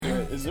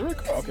Is it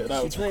recorded? Okay,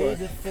 that was She played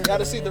recorded. the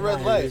Gotta see the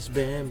red light.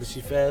 band, but she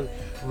fell.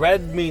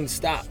 Red means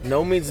stop.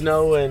 No means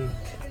no, and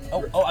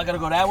oh, I gotta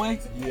go that way.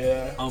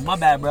 Yeah. Oh, my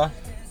bad, bro.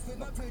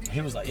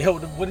 He was like, yo,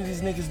 what are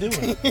these niggas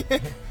doing?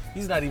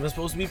 He's not even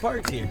supposed to be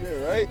parked here.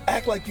 Yeah, right?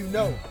 Act like you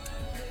know.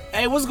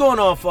 Hey, what's going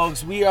on,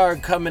 folks? We are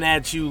coming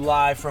at you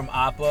live from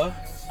Appa.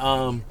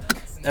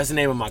 That's the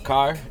name of my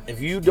car.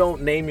 If you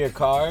don't name your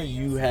car,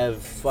 you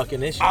have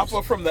fucking issues.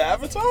 Appa from the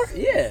Avatar?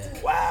 Yeah.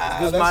 Wow,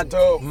 Because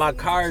dope. my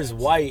car is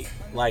white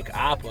like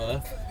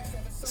Appa,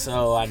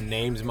 so I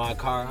named my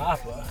car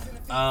Appa.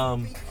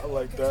 I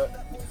like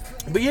that.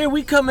 But yeah,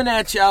 we coming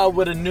at y'all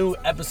with a new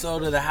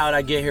episode of the How'd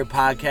I Get Here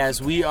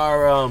podcast. We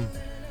are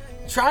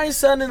trying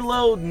something a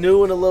little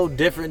new and a little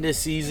different this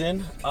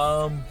season.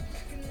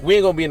 We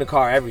ain't gonna be in the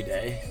car every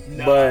day,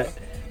 but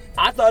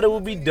I thought it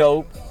would be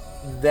dope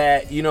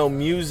that, you know,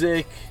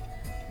 music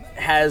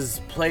has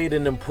played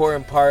an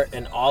important part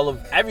in all of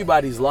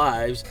everybody's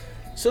lives.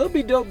 So it'd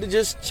be dope to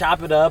just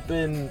chop it up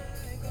and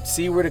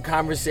see where the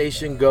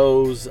conversation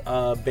goes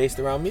based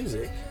around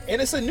music. And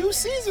it's a new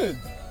season.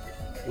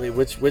 Wait,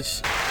 which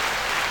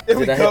There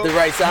we did I go. hit the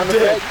right sound You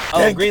did. effect?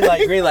 Oh, green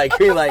light, green light,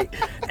 green light.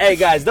 Hey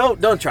guys,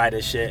 don't try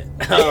this shit.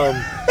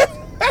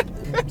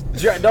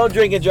 Don't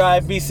drink and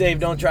drive. Be safe.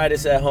 Don't try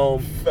this at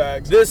home.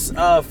 Facts. This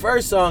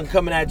first song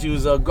coming at you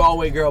is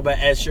Galway Girl by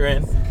Ed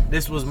Sheeran.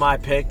 This was my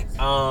pick.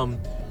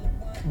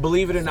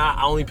 Believe it or not,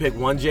 I only picked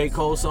one J.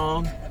 Cole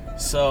song,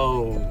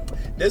 so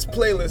This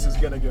playlist is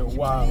gonna get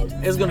wild.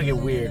 it's gonna get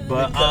weird.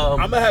 But I'm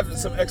gonna have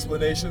some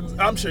explanations.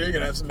 I'm sure you're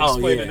gonna have some oh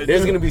explaining yeah, to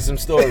there's do. gonna be some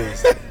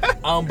stories.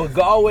 But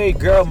Galway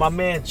Girl, my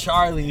man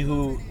Charlie,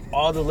 who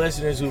all the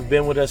listeners who've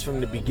been with us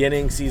from the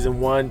beginning, season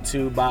 1,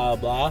 2, blah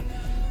blah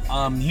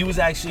blah. He was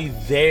actually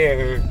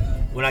there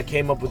when I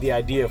came up with the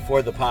idea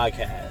for the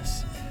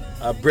podcast.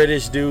 A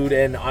British dude,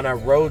 and on our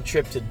road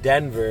trip to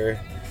Denver,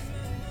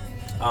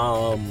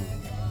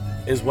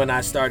 is when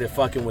I started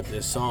fucking with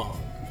this song.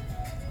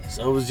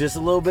 So it was just a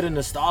little bit of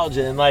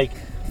nostalgia, and like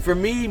for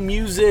me,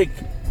 music,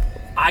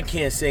 I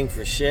can't sing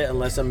for shit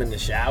unless I'm in the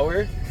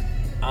shower.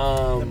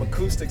 Them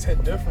acoustics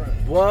hit different.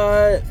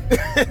 What?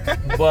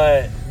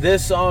 But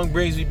this song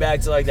brings me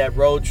back to like that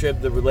road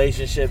trip, the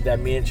relationship that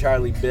me and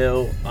Charlie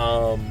built,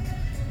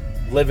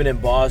 living in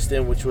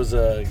Boston, which was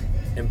a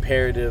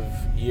imperative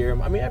year.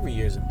 I mean, every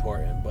year is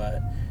important,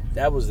 but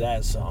that was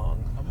that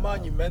song. A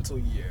monumental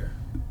year.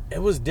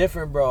 It was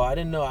different, bro. I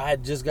didn't know. I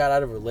had just got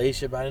out of a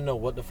relationship. I didn't know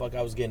what the fuck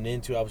I was getting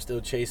into. I was still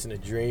chasing a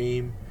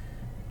dream.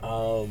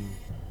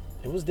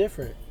 It was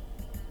different.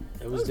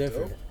 It was That's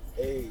different. dope.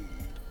 Hey,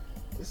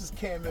 this is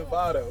Cam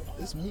Movado.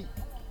 This is me.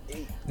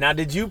 Hey. Now,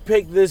 did you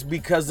pick this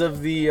because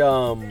of the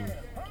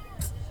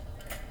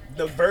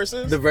The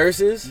verses?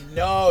 verses?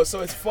 No, so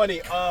it's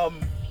funny.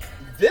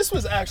 This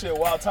was actually a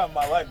wild time in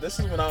my life. This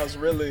is when I was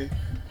really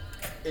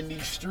in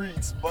these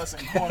streets,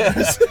 busting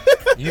corners.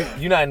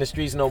 You're not in the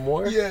streets no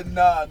more? Yeah,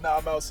 nah,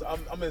 I'm outside.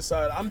 I'm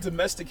inside. I'm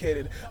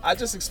domesticated. I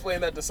just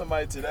explained that to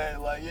somebody today.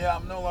 Like, yeah,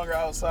 I'm no longer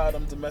outside.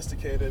 I'm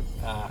domesticated.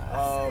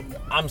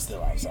 I'm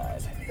still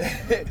outside.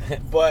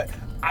 But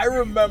I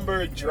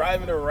remember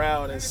driving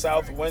around in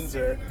South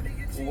Windsor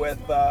with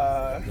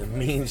The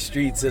mean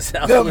streets of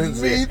South the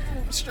Windsor. meat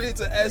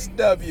streets of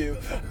SW.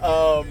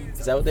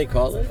 Is that what they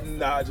call it?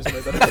 Nah, I just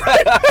made that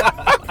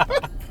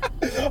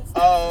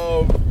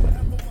up.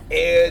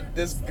 And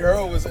this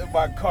girl was in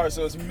my car.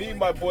 So it's me,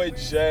 my boy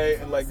Jay,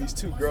 and like these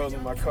two girls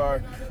in my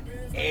car.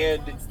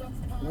 And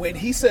when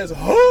he says,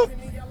 huh,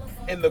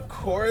 in the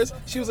chorus,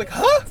 she was like,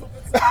 huh?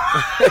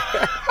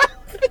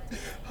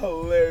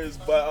 Hilarious.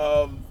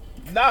 But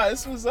nah,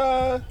 this was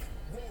I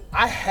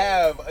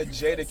have a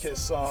Jadakiss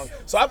song.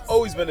 So I've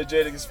always been a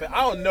Jadakiss fan.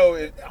 I don't know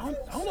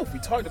if we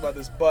talked about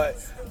this, but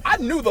I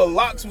knew the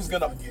Lox was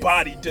gonna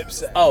body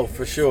Dipset. Oh,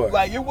 for sure.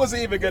 Like, it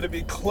wasn't even gonna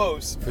be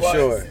close. For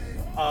sure.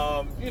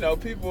 You know,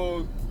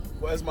 people,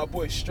 as my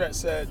boy Stretch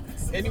said,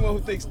 anyone who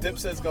thinks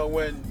Dipset's gonna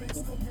win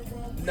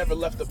never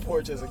left the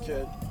porch as a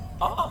kid.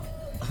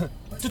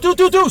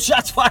 Do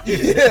shots fired.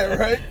 Yeah,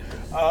 right?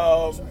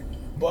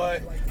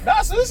 But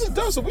nah, so this is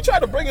dope. So we try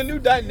to bring a new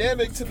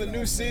dynamic to the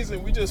new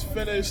season. We just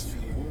finished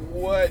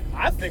what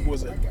I think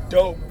was a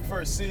dope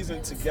first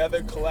season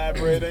together,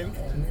 collaborating.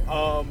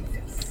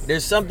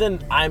 There's something,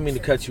 I didn't mean to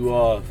cut you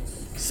off.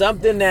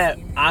 Something that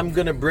I'm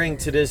gonna bring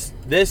to this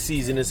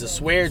season is a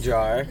swear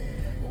jar.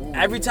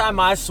 Every time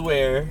I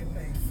swear,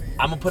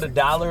 I'm gonna put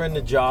 $1 in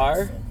the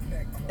jar,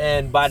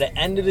 and by the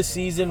end of the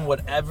season,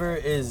 whatever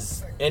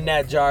is in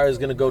that jar is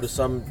gonna go to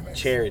some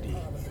charity.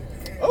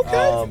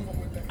 Okay.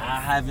 I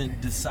haven't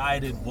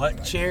decided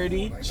what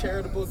charity.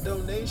 Charitable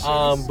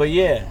donations. But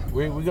yeah,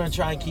 we're gonna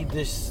try and keep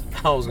this.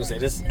 I was gonna say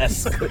this.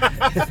 We're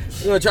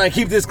gonna try and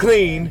keep this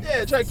clean.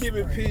 Yeah, try to keep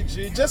it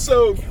PG. Just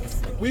so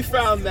we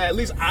found that, at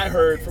least I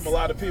heard from a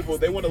lot of people,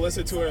 they want to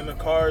listen to it in the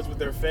cars with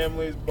their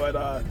families. But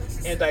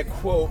and I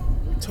quote,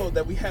 we're told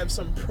that we have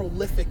some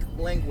prolific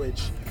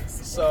language.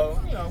 So,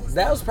 you know.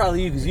 That was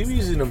probably you, because you were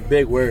using them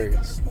big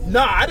words.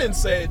 Nah, I didn't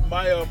say it.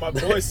 My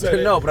boy said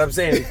it. No, but I'm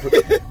saying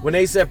when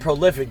they said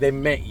prolific, they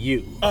meant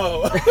you.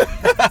 Oh.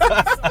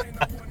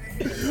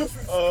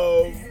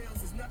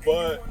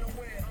 But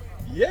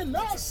yeah,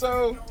 no.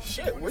 So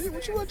shit. What you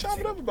want to chop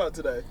it up about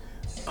today?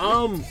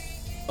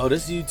 Oh,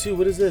 this is you too.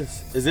 What is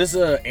this? Is this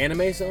a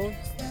anime song?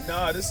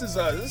 Nah, this is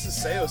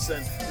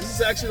Seosin. This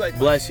is actually like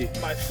Bless you.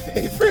 my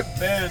favorite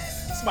band.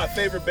 This is my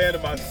favorite band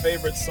and my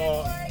favorite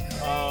song.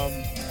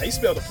 I used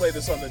to be able to play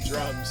this on the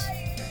drums.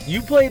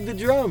 You played the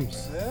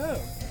drums.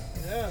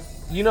 Yeah.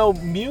 You know,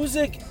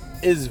 music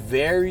is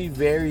very,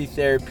 very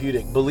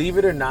therapeutic. Believe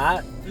it or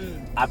not,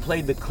 I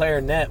played the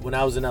clarinet when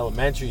I was in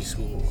elementary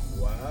school.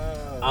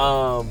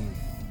 Wow.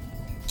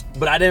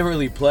 But I didn't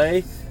really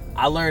play.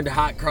 I learned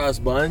hot cross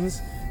buns.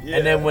 Yeah.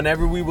 And then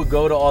whenever we would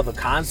go to all the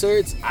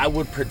concerts, I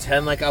would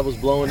pretend like I was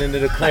blowing into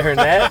the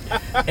clarinet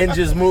and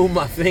just move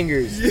my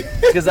fingers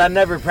because I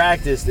never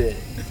practiced it,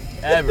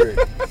 ever.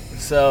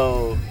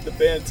 So the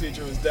band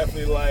teacher was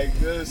definitely like,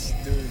 this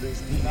dude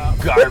is not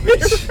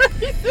garbage.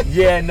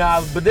 Yeah,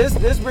 nah, but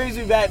this brings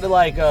me back to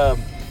like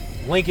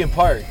Linkin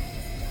Park.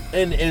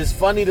 And it's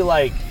funny to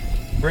like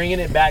bringing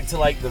it back to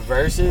like the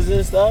verses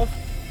and stuff.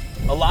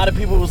 A lot of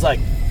people was like,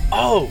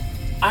 oh,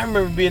 I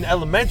remember being in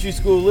elementary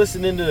school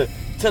listening to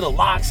the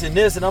Locks and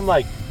this, and I'm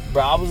like,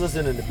 bro, I was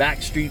listening to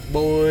Backstreet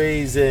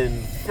Boys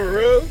and for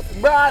real,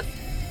 bro,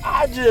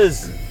 I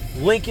just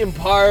Linkin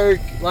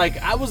Park,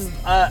 like I was,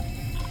 I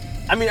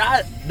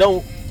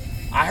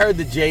heard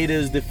the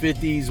Jadas, the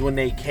 50s when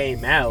they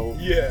came out,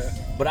 yeah,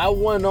 but I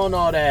wasn't on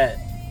all that,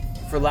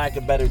 for lack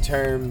of better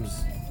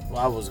terms. Well,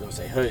 I was gonna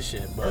say hood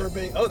shit, but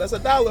urban. Oh, that's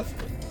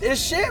 $1.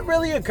 is shit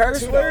really a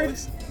curse $2. word?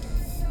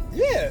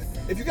 Yeah,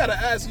 if you gotta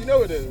ask, you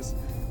know it is.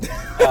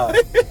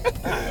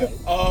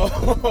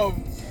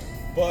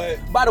 But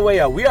by the way,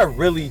 yo, we are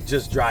really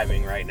just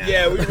driving right now.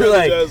 Yeah, we really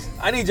like, just.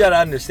 I need y'all to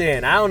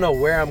understand. I don't know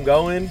where I'm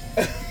going.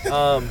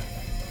 Go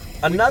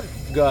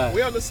ahead.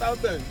 We on the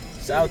south end.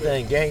 South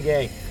end,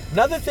 gang.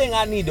 Another thing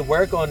I need to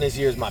work on this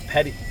year is my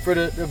petty. For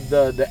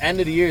the end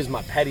of the year is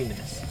my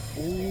pettiness.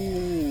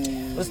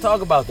 Ooh. Let's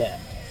talk about that.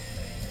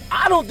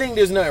 I don't think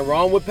there's nothing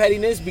wrong with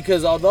pettiness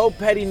because although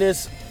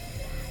pettiness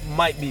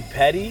might be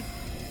petty,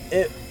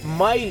 it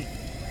might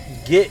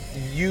get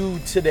you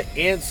to the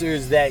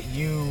answers that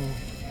you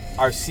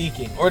are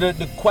seeking or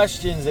the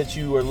questions that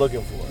you are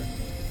looking for.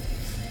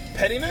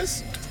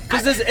 Pettiness?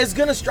 Because it's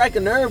going to strike a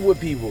nerve with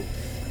people.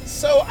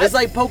 So it's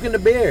like poking the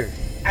bear.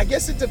 I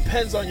guess it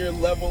depends on your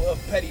level of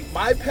petty.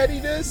 My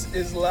pettiness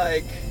is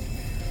like,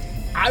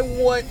 I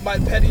want my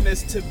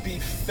pettiness to be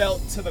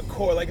felt to the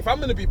core. Like if I'm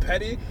going to be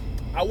petty,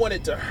 I want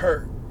it to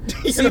hurt.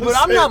 See, but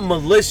I'm not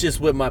malicious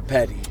with my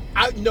petty.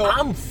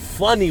 I'm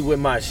funny with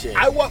my shit.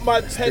 I want my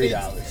That's petty.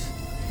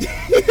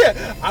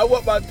 $3. I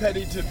want my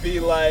petty to be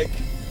like,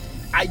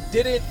 I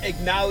didn't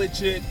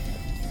acknowledge it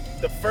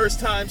the first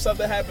time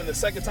something happened, the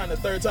second time, the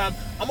third time.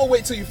 I'm gonna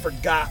wait till you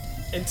forgot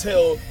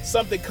until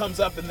something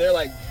comes up and they're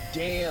like,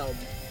 damn,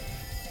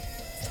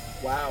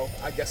 wow,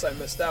 I guess I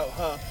missed out,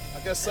 huh? I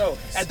guess so.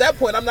 At that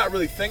point, I'm not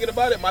really thinking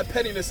about it. My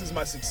pettiness is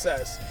my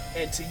success.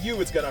 And to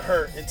you, it's gonna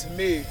hurt. And to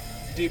me,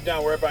 deep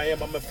down wherever I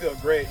am, I'm gonna feel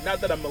great. Not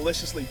that I'm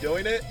maliciously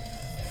doing it,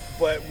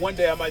 but one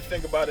day I might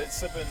think about it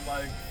sipping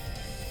like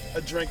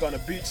a drink on a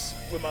beach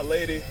with my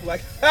lady.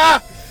 Like,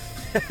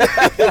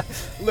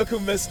 look who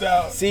missed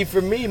out. See,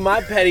 for me, my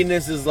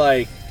pettiness is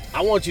like,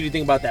 I want you to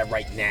think about that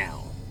right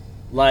now.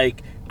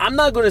 Like, I'm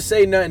not going to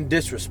say nothing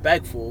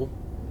disrespectful,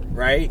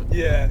 right?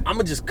 Yeah. I'm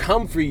going to just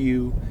come for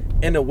you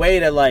in a way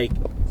that, like,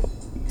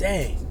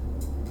 dang,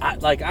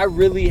 I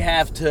really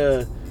have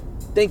to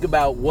think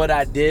about what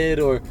I did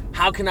or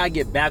how can I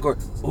get back or,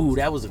 ooh,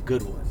 that was a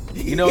good one.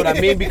 You know what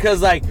I mean?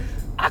 Because, like,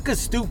 I could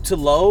stoop to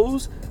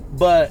lows,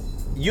 but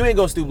you ain't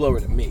going to stoop lower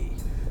than me.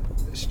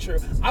 It's true.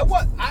 I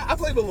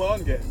play the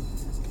long game.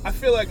 I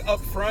feel like up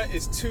front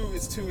it's too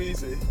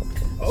easy.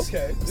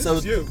 Okay, this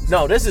is you.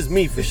 No, this is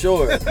me for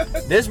sure.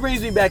 This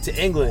brings me back to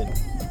England.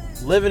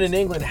 Living in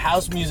England,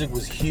 house music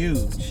was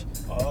huge.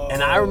 Oh.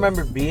 And I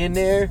remember being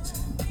there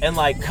and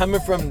like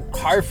coming from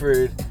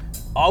Hartford,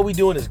 all we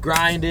doing is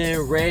grinding,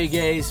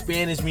 reggae,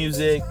 Spanish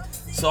music.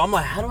 So I'm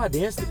like, how do I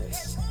dance to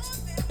this?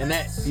 And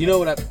that, you know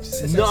what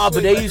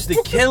but they used to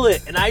kill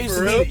it. And I used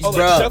to be, bro.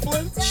 Like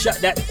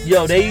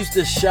shuffling? They used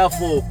to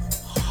shuffle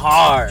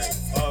hard.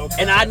 Oh,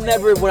 okay. And I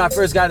never, when I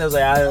first got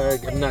there, I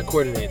was like, I'm not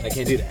coordinated. I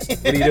can't do that.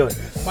 What are you doing?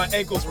 My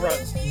ankles run.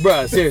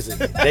 Bruh,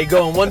 seriously. They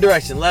go in one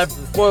direction, left,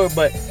 forward.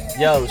 But,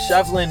 yo,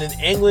 shuffling in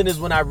England is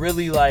when I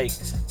really, like,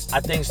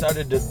 I think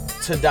started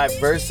to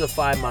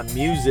diversify my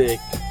music.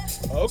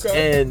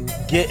 Okay. And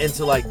get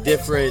into, like,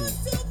 different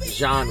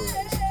genres.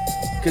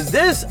 Because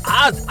this,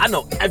 I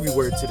know every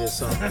word to this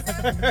song.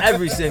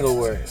 Every single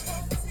word.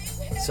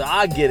 So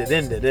I get it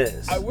into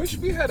this. I wish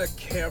we had a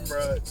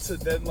camera to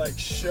then like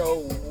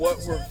show what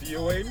we're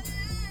viewing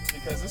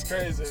because it's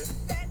crazy.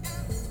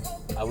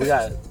 We're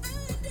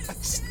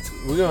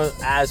gonna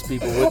ask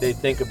people what they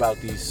think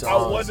about these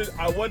songs.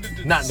 I wanted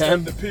to not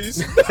them. The piece.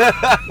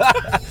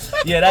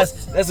 Yeah,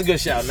 that's a good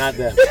shout. Not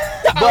them.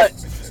 But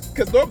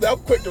because normally I'm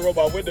quick to roll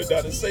my window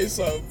down and say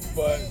something,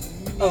 but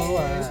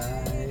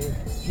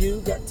You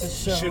got to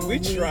show Should we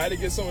me. try to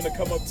get someone to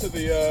come up to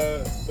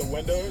the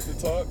window to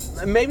talk?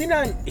 Maybe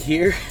not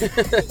here.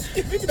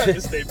 Maybe not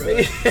this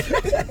neighborhood.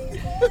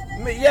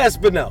 Yes,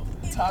 but no.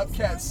 Top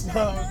Cat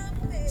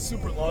Sound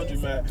Super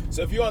Laundromat.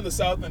 So if you're on the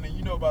South End and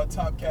you know about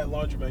Top Cat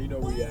Laundromat, you know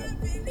where we at.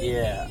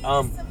 Yeah.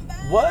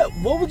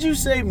 What would you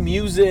say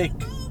music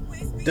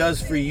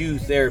does for you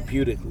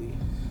therapeutically?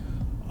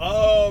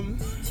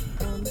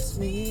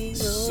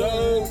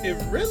 So it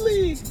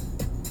really.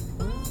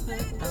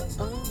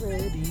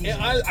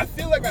 And I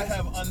feel like I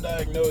have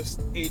undiagnosed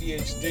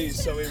ADHD,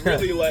 so it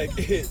really like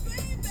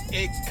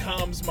it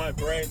calms my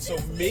brain. So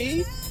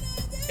me,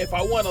 if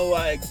I want to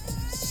like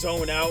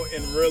zone out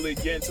and really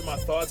get into my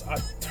thoughts, I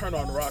turn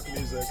on rock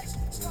music.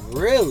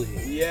 Really?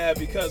 Yeah,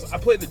 because I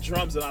play the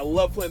drums and I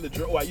love playing the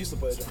drums. Well, I used to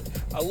play the drums.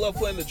 I love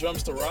playing the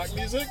drums to rock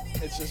music.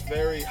 It's just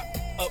very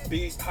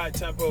upbeat, high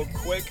tempo,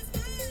 quick.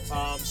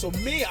 So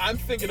me, I'm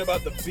thinking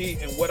about the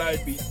beat and what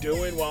I'd be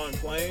doing while I'm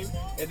playing.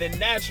 And then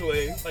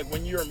naturally, like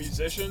when you're a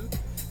musician,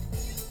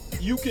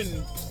 you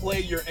can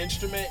play your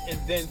instrument and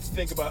then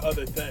think about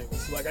other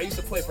things. Like I used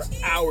to play for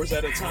hours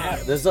at a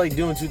time. That's like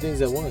doing two things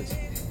at once.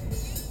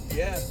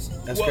 Yeah.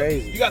 That's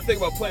crazy. You gotta think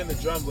about playing the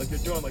drums like you're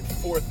doing like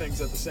 4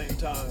 things at the same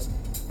time.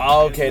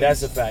 Oh, okay,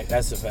 that's a fact.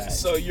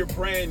 So your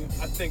brain,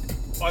 I think,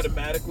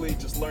 automatically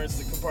just learns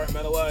to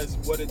compartmentalize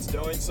what it's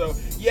doing. So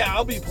yeah,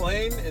 I'll be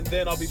playing and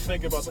then I'll be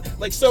thinking about something.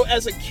 Like so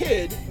as a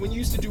kid, when you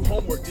used to do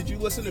homework, did you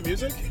listen to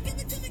music?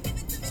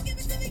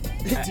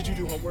 Did you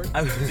do homework?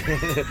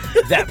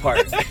 That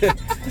part.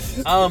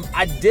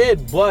 I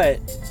did, but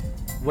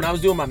when I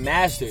was doing my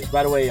master's,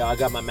 by the way, y'all, I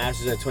got my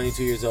master's at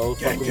 22 years old.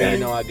 Fuck with me, I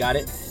know I got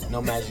it.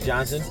 No Magic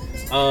Johnson.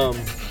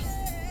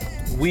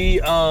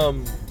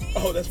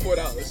 Oh, that's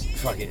 $4.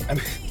 Fuck it.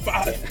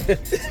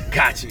 $5.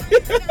 Got you.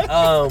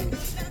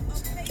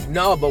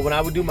 No, but when I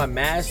would do my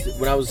master,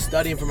 when I was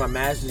studying for my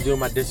master's, doing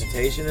my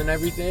dissertation and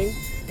everything,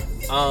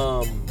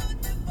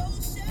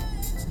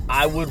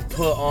 I would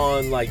put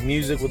on like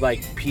music with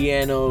like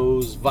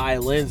pianos,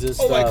 violins and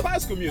stuff. Oh, like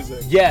classical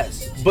music.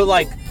 Yes, but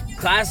like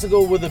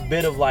classical with a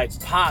bit of like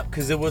pop,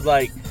 because it would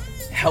like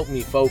help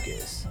me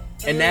focus.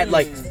 And that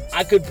like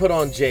I could put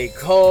on J.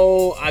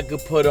 Cole, I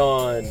could put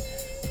on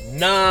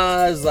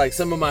Nas, like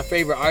some of my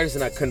favorite artists,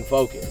 and I couldn't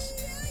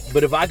focus.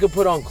 But if I could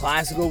put on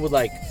classical with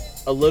like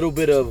a little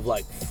bit of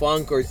like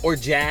funk or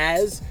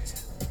jazz,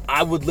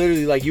 I would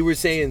literally, like you were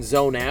saying,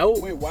 zone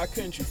out. Wait, why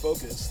couldn't you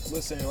focus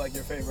listening to like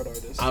your favorite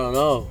artist? I don't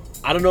know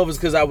if it's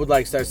because I would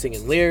like start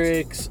singing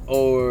lyrics,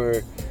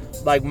 or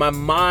like my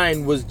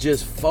mind was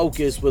just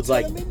focused with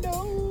like. Let me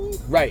know.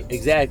 Right,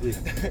 exactly.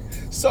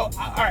 So,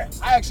 all right,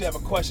 I actually have a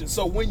question.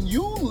 So when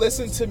you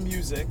listen to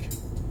music,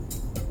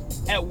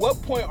 at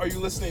what point are you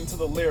listening to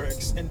the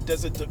lyrics, and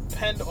does it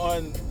depend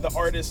on the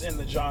artist and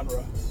the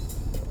genre?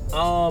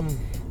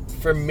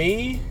 For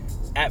me,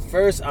 at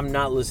first, I'm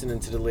not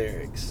listening to the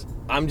lyrics.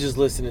 I'm just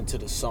listening to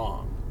the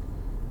song,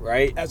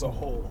 right? As a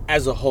whole.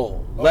 As a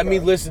whole. Okay. Let me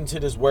listen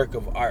to this work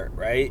of art,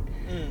 right?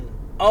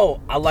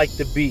 Oh, I like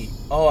the beat.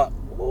 Oh,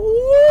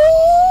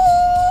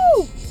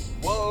 woo!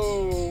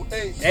 Whoa.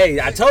 Hey,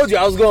 I told you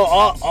I was going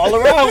all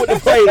around with the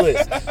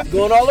playlist.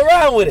 Going all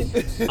around with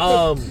it.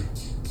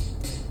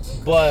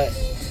 But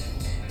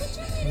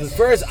the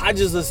first, I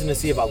just listen to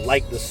see if I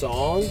like the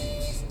song.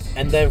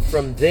 And then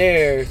from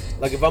there,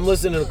 like if I'm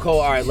listening to Cole,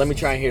 all right, let me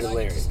try and hear the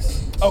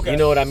lyrics. Okay. You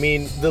know what I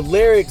mean? The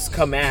lyrics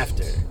come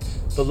after.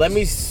 But let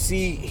me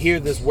hear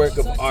this work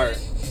of art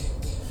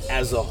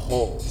as a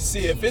whole.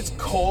 See, if it's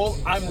Cole,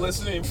 I'm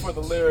listening for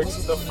the lyrics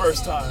the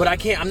first time. But I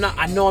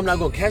know I'm not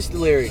going to catch the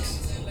lyrics.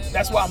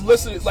 That's why I'm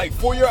listening. Like,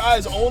 For Your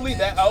Eyes Only,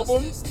 that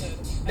album,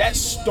 that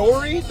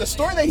story, the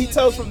story that he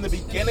tells from the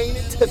beginning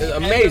to the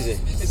end, amazing.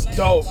 It's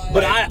dope.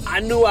 But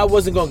I knew I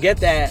wasn't going to get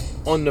that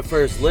on the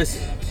first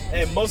listen.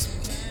 And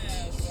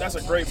that's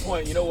a great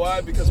point. You know why?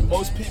 Because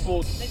most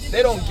people,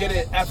 they don't get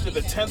it after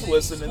the 10th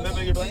listen, and then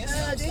they're like,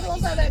 J.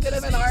 Cole's not that good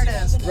of an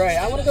artist. Right,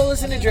 I want to go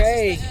listen to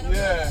Drake.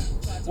 Yeah.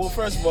 Well,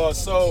 first of all,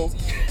 so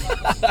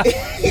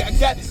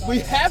we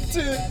have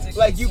to,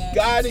 like, you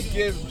gotta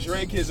give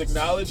Drake his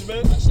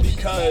acknowledgement,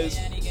 because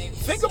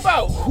think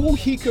about who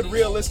he could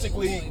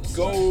realistically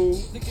go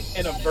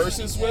in a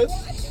versus with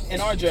in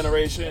our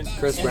generation.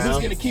 Chris Brown.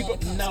 Who's gonna keep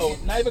up? No,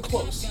 not even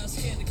close.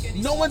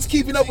 No one's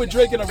keeping up with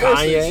Drake in a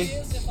versus.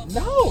 Kanye?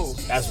 No.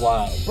 That's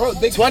wild. Bro,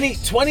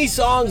 20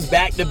 songs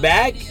back to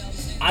back.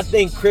 I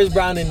think Chris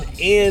Brown and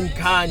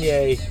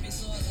Kanye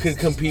could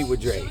compete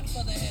with Drake.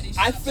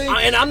 I think,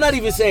 and I'm not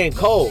even saying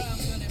Cole.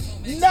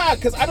 Nah,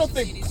 because I don't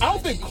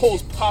think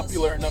Cole's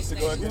popular enough to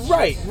go against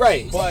Drake.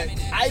 Right. But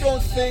I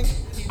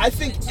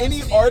think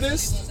any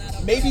artist,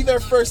 maybe their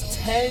first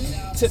 10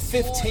 to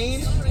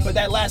 15, but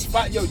that last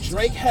 5,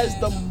 Drake has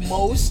the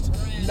most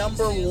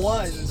number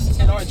ones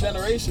in our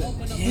generation.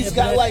 Yeah, he's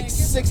got like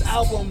 6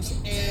 albums,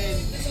 and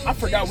I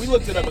forgot, we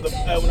looked it up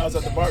when I was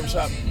at the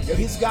barbershop.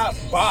 He's got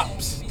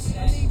bops.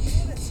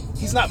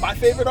 He's not my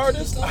favorite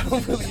artist. I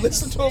don't really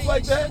listen to him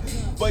like that.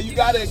 But you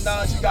gotta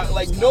acknowledge, you got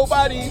like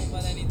nobody.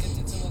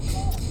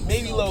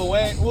 Maybe Lil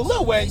Wayne. Well,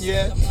 Lil Wayne,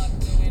 yeah.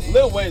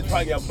 Lil Wayne's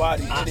probably got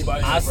body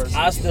anybody in the verses.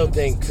 I still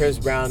think Chris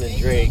Brown and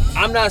Drake.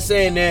 I'm not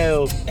saying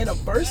they'll. In the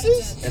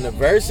verses? In the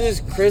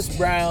verses, Chris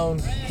Brown.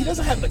 He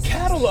doesn't have the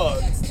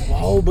catalog.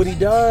 Oh, but he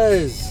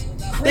does.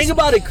 Think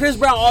about it. Chris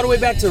Brown all the way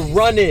back to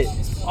Run It.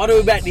 All the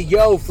way back to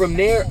Yo. From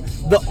there,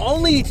 the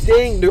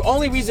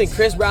only reason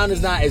Chris Brown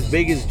is not as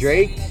big as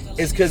Drake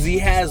is because he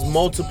has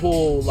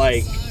multiple,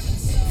 like,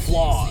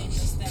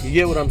 flaws. You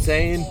get what I'm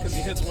saying? Because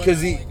he hits women.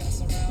 Because he...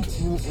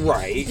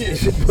 Right.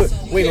 But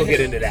we ain't gonna get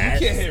into that.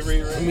 You can't hit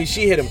Riri. I mean,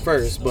 she hit him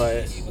first,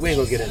 but we ain't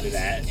gonna get into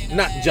that.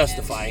 Not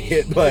justifying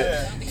it,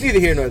 but neither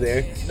here nor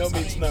there. No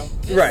means no.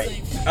 Right.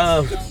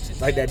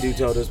 Like that dude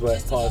told us,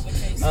 but pause.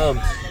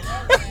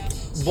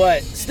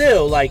 But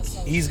still, like,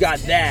 he's got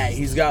that.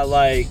 He's got,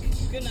 like,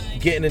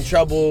 getting in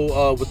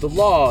trouble with the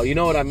law. You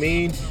know what I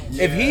mean?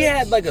 Yeah. If he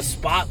had, like, a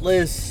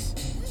spotless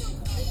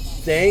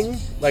thing,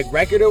 like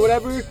record or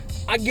whatever,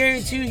 I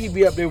guarantee you he'd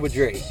be up there with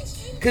Drake.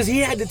 Because he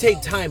had to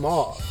take time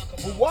off.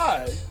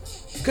 Why?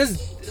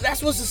 Because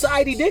that's what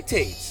society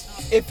dictates.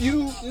 If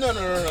you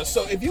no.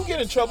 So if you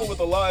get in trouble with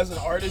the law as an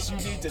artist, you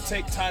need to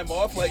take time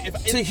off. Like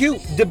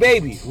the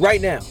baby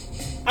right now.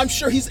 I'm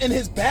sure he's in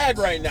his bag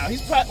right now.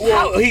 He's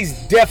probably he's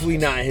definitely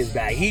not in his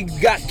bag. He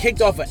got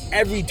kicked off of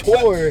every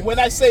tour. When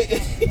I say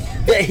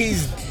that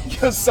he's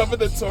because some of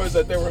the tours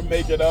that they were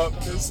making up,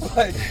 it's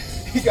like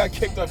he got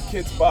kicked off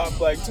Kids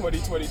Bop like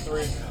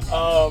 2023.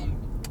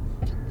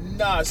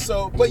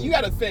 But you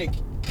got to think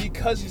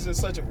because he's in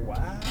such a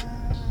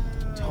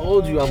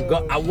Told you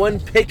I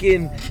wasn't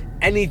picking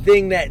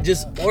anything that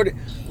just ordered.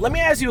 Let me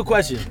ask you a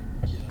question.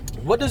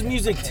 What does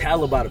music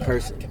tell about a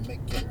person?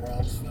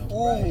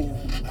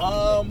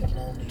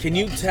 Can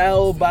you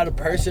tell about a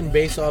person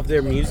based off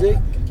their music?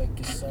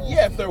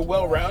 Yeah, if they're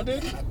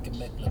well-rounded.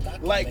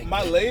 Like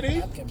my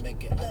lady,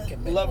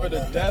 love her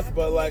to death,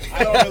 but like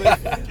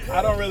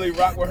I don't really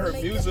rock with her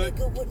music.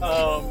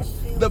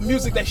 The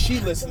music that she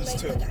listens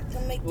to,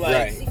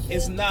 like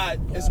it's not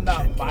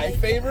my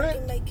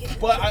favorite,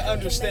 but I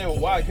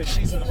understand why, because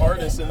she's an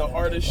artist, and the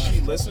artist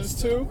she listens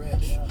to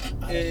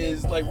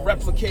is like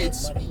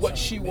replicates what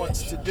she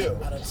wants to do.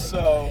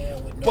 So,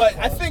 but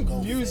I think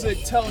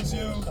music tells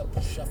you.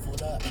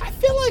 I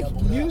feel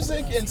like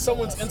music and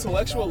someone's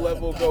intellectual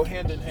level go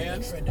hand in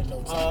hand,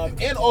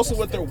 and also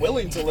what they're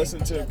willing to listen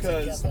to.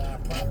 Because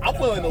I'm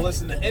willing to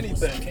listen to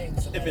anything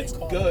if it's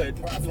good.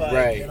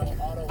 Like,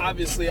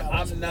 obviously,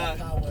 I'm not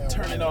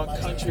turning on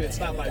country. It's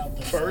not my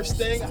first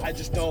thing. I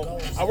just don't.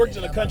 I worked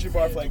in a country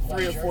bar for like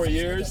 3 or 4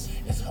 years,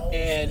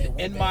 and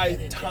in my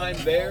time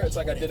there, it's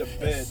like I did a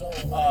bid.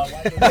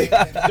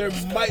 There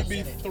might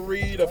be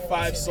 3 to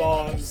 5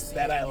 songs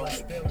that I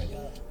like.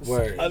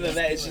 Word. Other than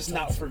that, it's just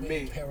not for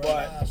me.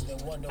 But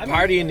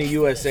Party in the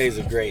USA is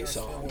a great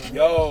song.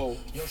 Yo,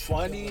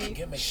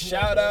 funny.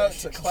 Shout out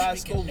to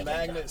Classical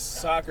Magnet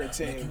Soccer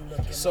Team.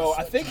 So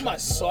I think my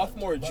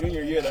sophomore,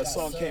 junior year, that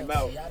song came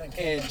out,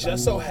 and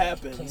just so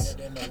happens,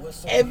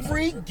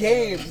 every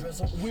game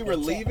we were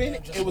leaving,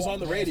 it was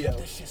on the radio.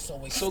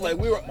 So like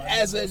we were,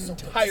 as an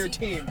entire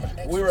team,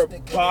 we were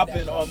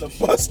bopping on the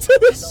bus to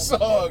this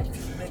song.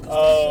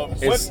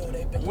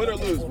 Win or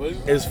lose.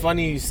 It's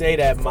funny you say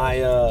that.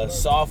 My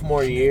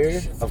sophomore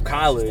year of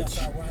college,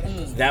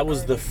 that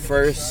was the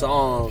first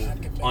song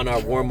on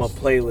our warm-up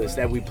playlist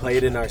that we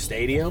played in our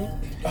stadium.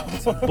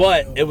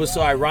 But it was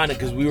so ironic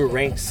because we were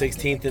ranked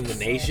 16th in the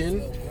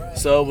nation.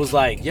 So it was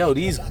like, yo,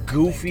 these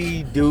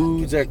goofy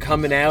dudes are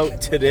coming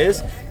out to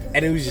this,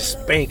 and it was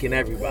just spanking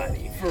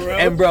everybody. For real?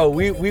 And bro,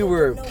 we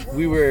were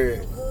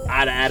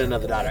I'd add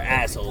another dollar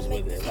assholes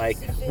with it. Like,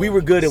 we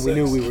were good and we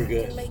knew we were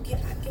good.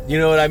 You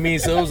know what I mean?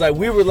 So it was like,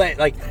 we were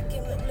like,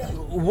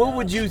 what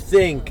would you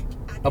think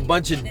a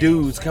bunch of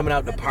dudes coming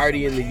out to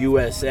party in the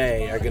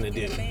USA are gonna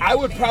do? I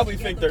would probably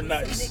think they're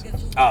nice.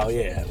 Oh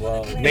yeah,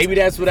 well maybe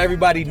that's what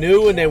everybody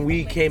knew, and then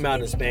we came out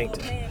and spanked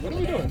them. What are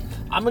we doing?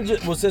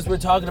 Since we're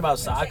talking about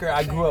soccer,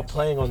 I grew up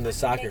playing on the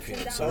soccer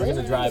field, so we're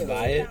gonna drive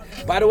by it.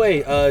 By the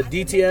way,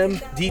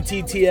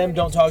 DTTM,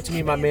 Don't Talk to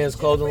Me, my man's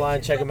clothing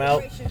line, check him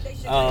out.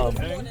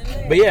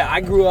 But yeah, I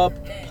grew up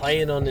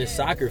playing on this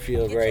soccer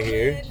field right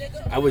here.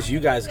 I wish you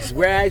guys, because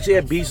we're actually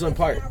at Beachland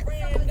Park.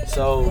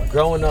 So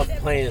growing up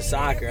playing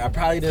soccer, I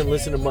probably didn't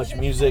listen to much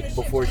music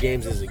before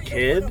games as a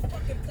kid.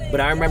 But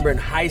I remember in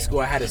high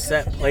school, I had a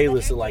set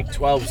playlist of like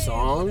 12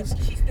 songs,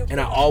 and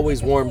I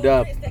always warmed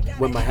up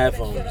with my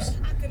headphones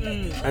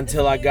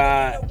until I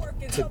got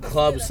to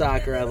club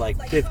soccer at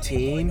like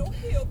 15,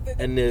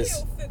 and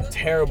this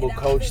terrible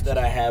coach that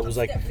I had was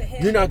like,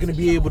 you're not going to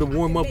be able to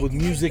warm up with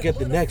music at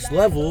the next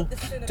level,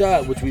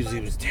 which he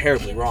was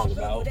terribly wrong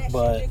about.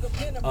 But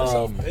that's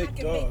a big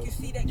dog.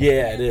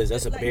 Yeah, it is.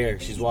 That's a bear.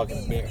 She's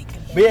walking a bear.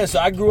 But yeah, so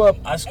I grew up,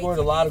 I scored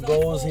a lot of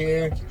goals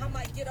here.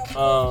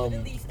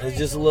 It's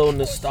just a little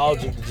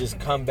nostalgic to just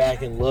come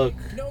back and look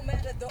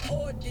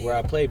where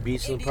I played,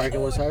 Beachland Park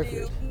in West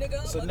Hartford.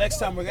 So next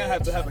time we're gonna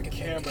have a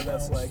camera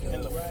that's like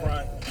in the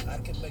front.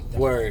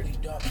 Word,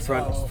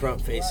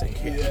 front facing.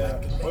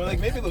 Yeah, or like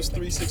maybe those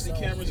 360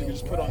 cameras you can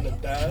just put on the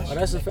dash. Oh,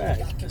 that's a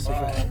fact.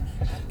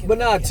 But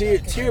nah, to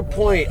your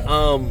point,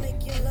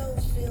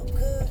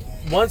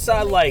 once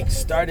I like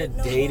started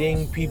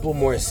dating people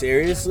more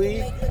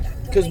seriously,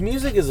 because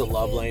music is a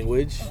love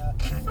language.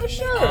 For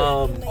sure.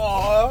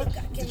 Aw,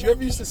 did you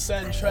ever used to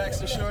send tracks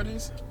to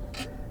shorties?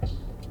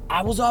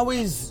 I was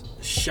always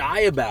shy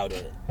about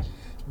it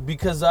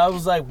because I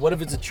was like, what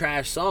if it's a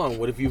trash song?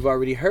 What if you've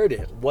already heard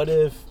it? What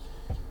if,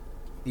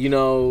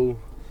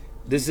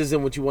 this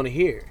isn't what you want to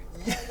hear?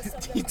 Hey,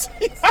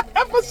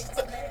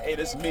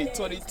 this is me,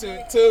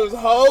 22's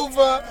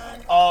Hova.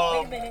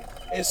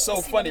 It's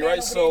so funny,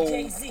 right?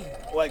 So,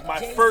 like,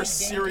 my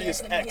first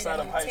serious ex out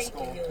of high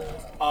school,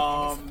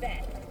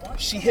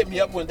 she hit me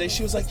up one day.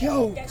 She was like,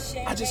 yo,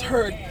 I just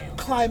heard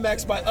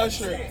Climax by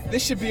Usher.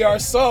 This should be our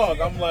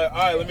song. I'm like, all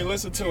right, let me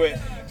listen to it.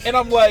 And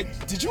I'm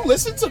like, did you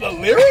listen to the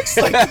lyrics?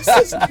 Like, this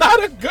is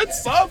not a good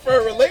song for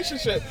a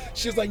relationship.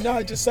 She was like, no,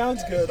 it just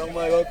sounds good. I'm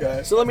like,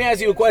 okay. So let me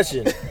ask you a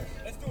question.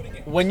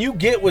 When you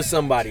get with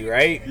somebody,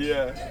 right?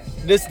 Yeah.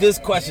 This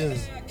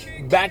question's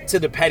back to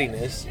the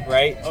pettiness,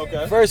 right?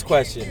 Okay. First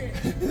question.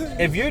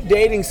 If you're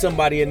dating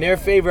somebody and their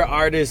favorite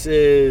artist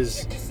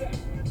is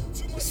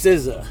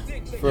SZA,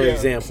 for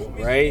example,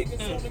 right?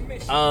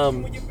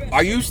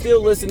 Are you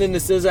still listening to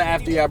SZA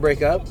after y'all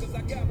break up?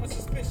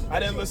 I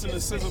didn't listen to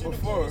SZA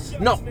before.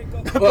 No.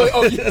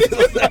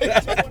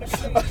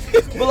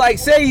 But like,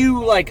 say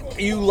you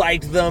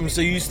liked them,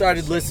 so you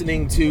started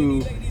listening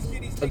to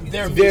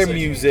their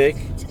music.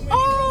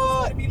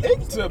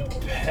 It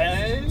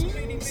depends.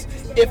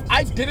 If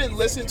I didn't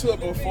listen to it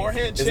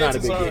beforehand,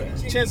 chances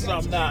are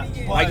I'm not.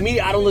 But like me,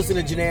 I don't listen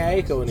to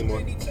Jhené Aiko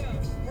anymore.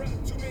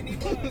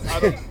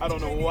 I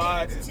don't know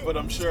why, but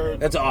I'm sure.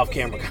 That's an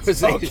off-camera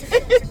conversation. Okay.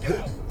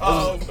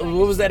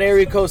 What was that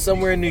area code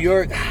somewhere in New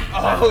York?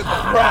 Oh, the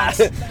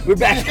Bronx. We're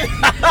back.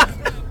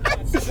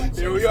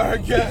 Here we are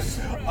again.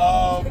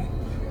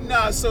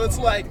 So it's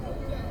like,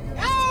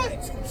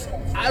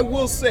 I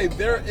will say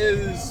there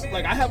is,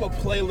 like, I have a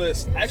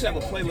playlist. I actually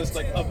have a playlist,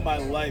 like, of my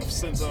life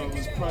since I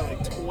was probably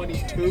like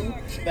 22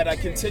 that I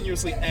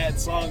continuously add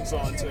songs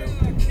onto.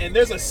 And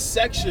there's a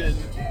section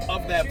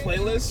of that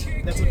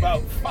playlist that's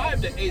about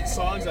 5 to 8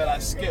 songs that I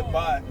skip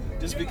by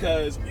just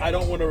because I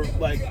don't want to,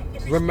 like,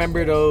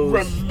 remember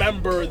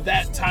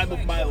that time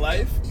of my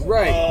life.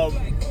 Right.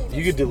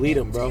 You could delete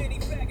them, bro.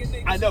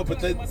 I know,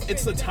 but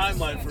it's the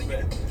timeline for me.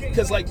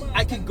 Because, like,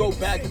 I can go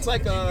back. It's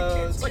like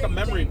a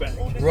memory bank.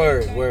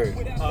 Word. Slow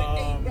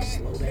down.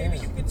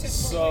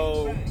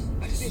 So,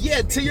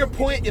 yeah, to your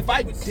point, if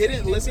I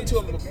didn't listen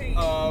to him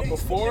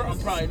before, I'm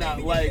probably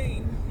not. Like,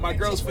 my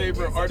girl's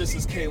favorite artist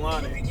is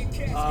Kehlani.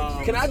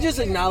 Can I just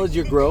acknowledge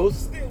your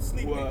growth?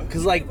 What?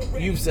 Because, like,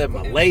 you've said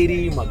my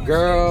lady, my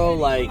girl,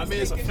 like... I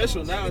mean, it's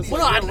official now. It's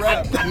well, like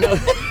rap. I know.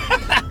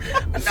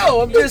 I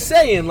know, I'm just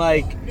saying,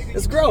 like,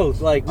 it's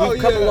growth. Like,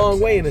 we've come a long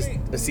way in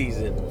a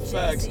season.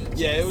 Facts.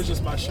 Yeah, it was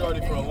just my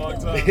shorty for a long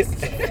time. This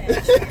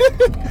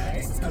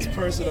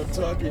person I'm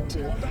talking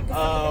to.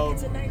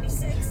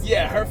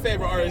 Yeah, her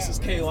favorite artist is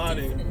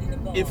Kehlani.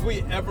 If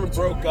we ever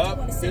broke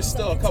up, there's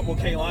still a couple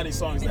Kehlani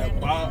songs that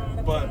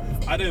bop, but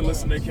I didn't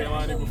listen to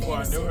Kehlani before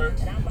I knew her.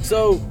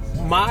 So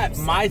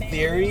my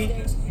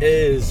theory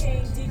is,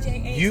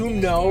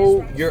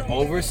 you're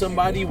over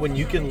somebody when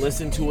you can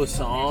listen to a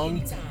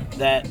song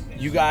that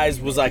you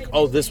guys was like,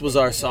 oh, this was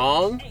our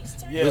song.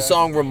 Yeah. The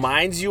song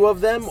reminds you of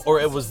them,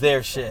 or it was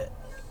their shit.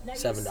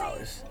 $7.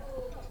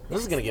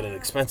 This is gonna get an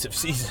expensive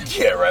season.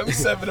 Yeah, right. We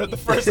 7 at the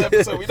first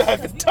episode. We not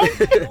even done.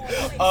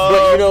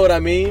 But you know what I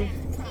mean?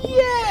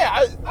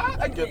 Yeah,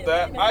 I get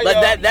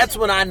that. That's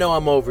when I know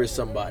I'm over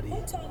somebody.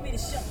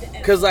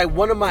 Cause like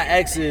one of my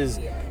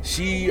exes,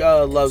 she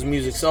loves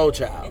Musiq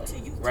Soulchild,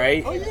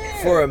 right? Oh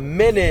yeah. For a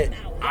minute,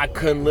 I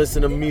couldn't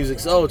listen to Musiq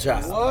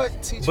Soulchild. What?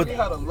 Teach me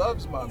how to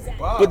love's my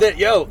body. But then,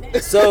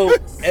 so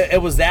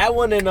it was that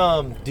one and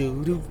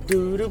doo doo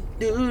doo doo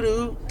doo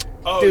doo.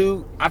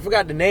 Dude, I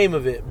forgot the name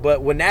of it,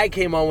 but when that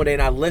came on one day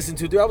and I listened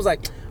to it, I was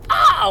like,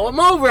 oh, I'm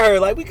over her.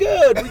 Like, we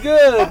good.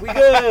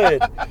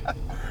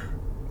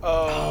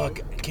 I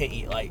can't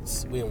eat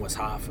lights. We in West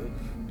Hartford.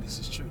 This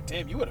is true.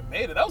 Damn, you would have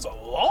made it. That was a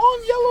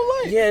long yellow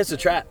light. Yeah, it's a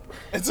trap.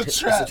 It's a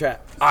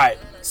trap. All right,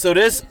 so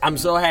I'm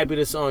so happy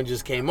this song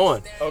just came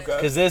on. Okay.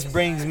 Because this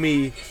brings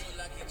me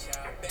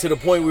to the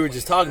point we were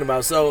just talking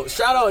about. So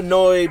shout out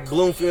Noid,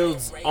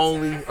 Bloomfield's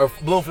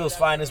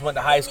finest, went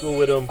to high school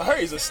with him. I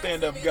heard he's a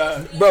stand-up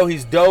guy. Bro,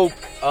 he's dope.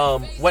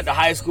 Went to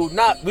high school.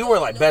 We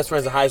weren't like best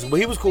friends in high school, but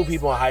he was cool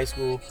people in high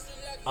school.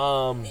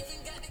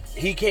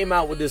 He came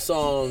out with this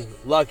song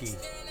Lucky,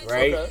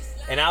 right? Okay.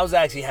 And I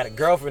had a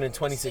girlfriend in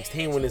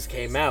 2016 when this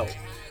came out.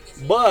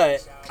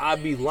 But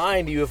I'd be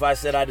lying to you if I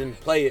said I didn't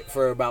play it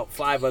for about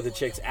 5 other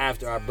chicks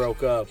after I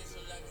broke up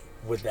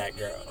with that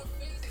girl.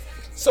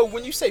 So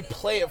when you say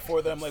play it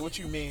for them, like, what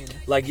you mean?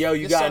 Like, yo,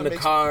 you got in the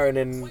car and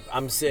then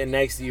I'm sitting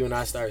next to you and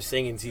I start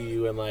singing to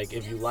you, and like,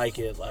 if you like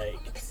it, like...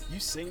 You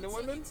sing to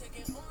women?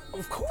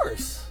 Of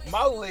course.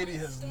 My lady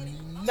has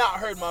not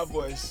heard my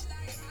voice.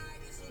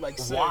 Like,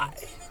 sing. Why?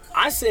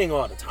 I sing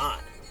all the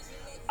time.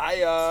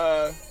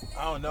 I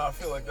don't know. I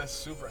feel like that's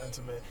super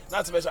intimate.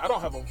 Not to mention, I don't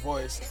have a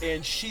voice,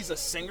 and she's a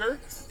singer.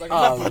 Like,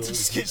 I'm not about to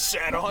just get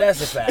shat on.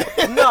 That's a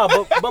fact.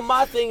 No, but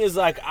my thing is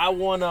like I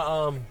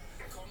wanna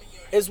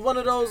it's one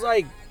of those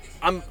like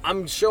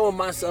I'm showing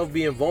myself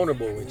being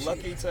vulnerable with you.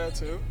 Lucky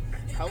Tattoo.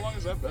 How long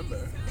has that been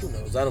there? Who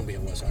knows? I don't be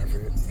in West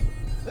Hartford.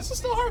 This is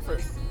still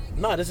Hartford.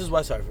 No, this is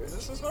West Hartford.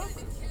 This is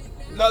Hartford.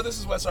 No, this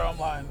is West Hartford. I'm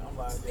lying.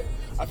 Yeah,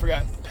 I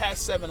forgot.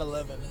 Past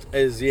 7-Eleven.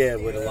 Is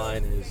where the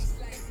line is.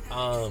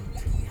 I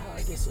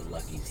guess a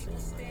lucky thing,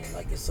 man.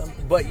 Like it's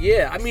something. But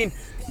yeah, I mean,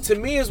 to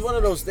me, it's one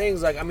of those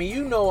things. Like, I mean,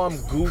 you know, I'm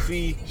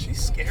goofy.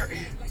 She's scary.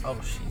 Oh,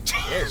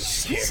 she's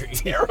scary.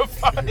 She's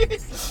terrifying.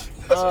 That's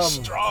a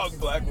strong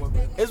black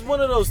woman. It's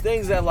one of those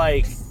things that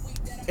like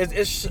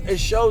it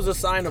shows a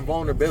sign of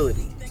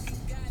vulnerability.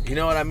 You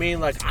know what I mean?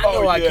 Like, I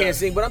know I can't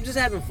sing, but I'm just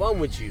having fun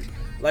with you.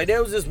 Like,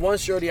 there was this one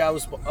shorty I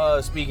was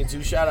speaking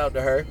to. Shout out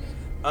to her.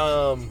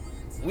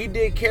 We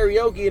did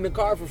karaoke in the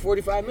car for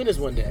 45 minutes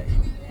one day.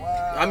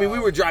 Wow. I mean, we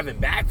were driving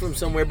back from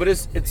somewhere, but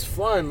it's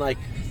fun. Like,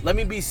 let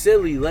me be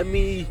silly. Let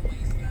me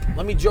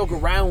joke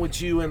around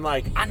with you. And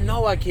like, I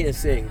know I can't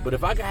sing, but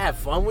if I can have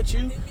fun with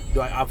you,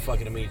 I'm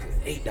fucking amazing.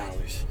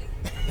 $8.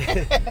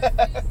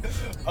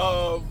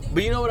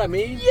 But you know what I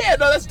mean? Yeah,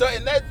 no, that's done.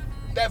 And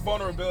that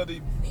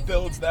vulnerability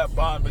builds that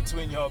bond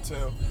between y'all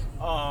two.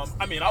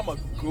 I mean, I'm a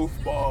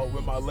goofball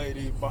with my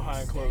lady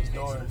behind closed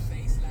doors.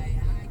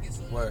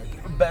 Word.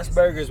 Best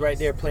burgers right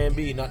there, Plan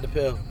B, not the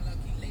pill.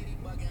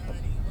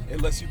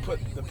 Unless you put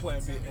the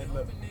Plan B in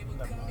the...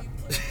 Never mind.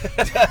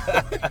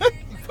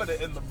 You put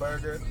it in the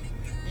burger.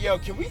 Yo,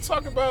 can we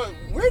talk about...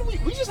 Where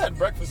did we just had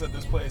breakfast at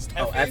this place.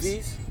 Oh,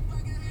 Effie's?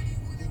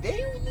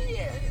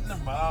 Yeah.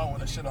 Never mind, I don't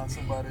want to shit on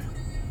somebody.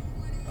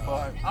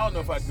 But I don't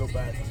know if I'd go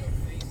back.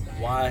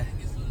 Why?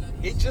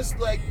 It just,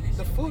 like,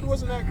 the food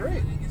wasn't that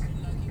great.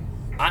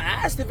 I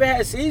asked if it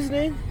had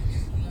seasoning.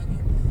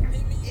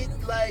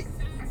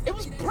 It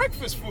was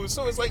breakfast food,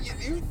 so it's like,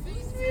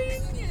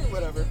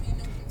 whatever.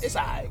 It's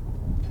alright.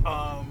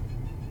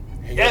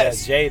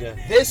 Yes,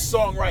 Jada. This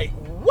song, right?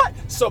 What?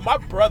 So my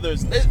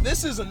brothers,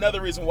 this is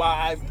another reason why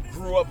I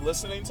grew up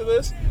listening to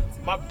this.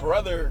 My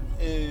brother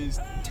is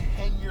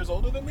 10 years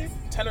older than me,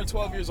 10 or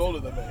 12 years older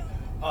than me.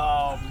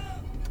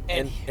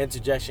 And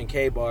interjection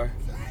K-bar.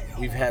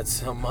 We've had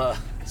some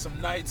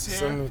nights here.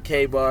 Some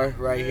K-bar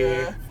right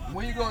here.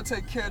 When you gonna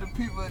take care of the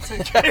people that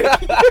take care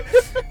of you?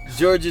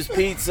 George's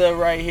Pizza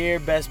right here,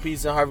 best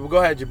pizza in Harvard. Go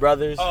ahead, your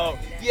brothers.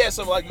 Yeah,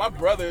 so like my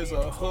brother is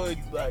a hood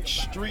like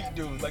street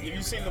dude. Like if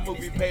you've seen the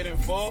movie Paid in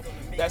Full,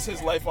 that's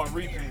his life on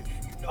repeat.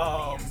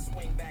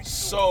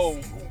 So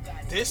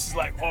this is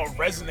like all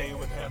resonated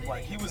with him.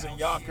 Like he was in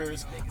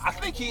Yonkers. I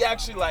think he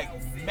actually like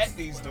met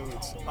these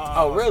dudes.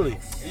 Oh really?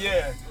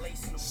 Yeah.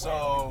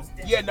 So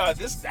yeah, no,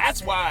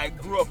 that's why I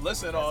grew up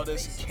listening to all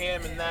this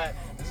Cam and that.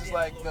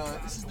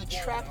 This is the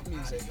trap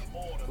music.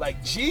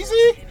 Like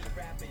Jeezy,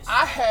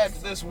 I had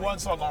this one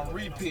song on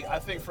repeat, I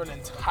think for an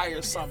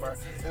entire summer.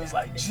 It was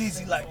like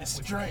Jeezy like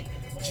to drink,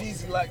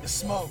 Jeezy like to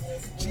smoke,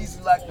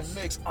 Jeezy like to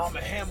mix, I'm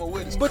a hammer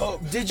with his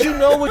coke. Did you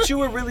know what you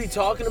were really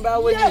talking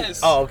about when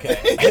Yes. Oh,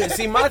 okay.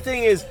 See, my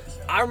thing is,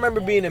 I remember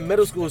being in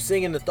middle school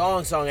singing the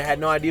thong song and had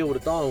no idea what a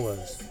thong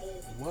was.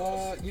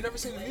 What? You never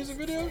seen the music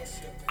video?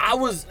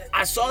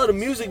 I saw the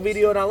music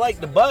video and I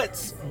liked the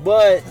butts,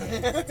 but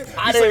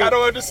I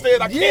don't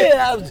understand. I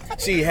can't. Yeah,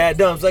 she had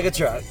dumps like a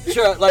truck.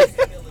 Like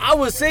I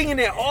was singing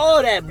it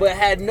all that, but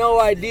had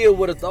no idea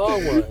what a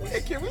thong was.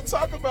 Hey, can we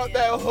talk about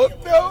that hook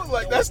though?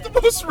 Like that's the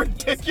most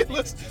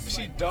ridiculous.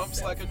 She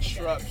dumps like a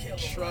truck.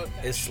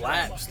 It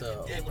slaps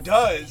though. It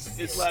does.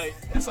 It's like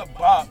it's a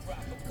bop.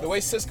 The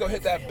way Cisco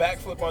hit that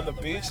backflip on the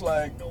beach,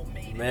 like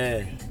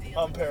man,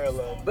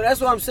 unparalleled. But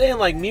that's what I'm saying.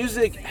 Like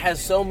music has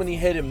so many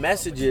hidden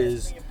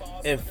messages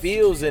and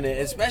feels in it,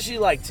 especially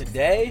like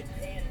today.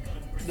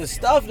 The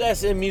stuff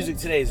that's in music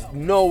today is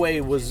no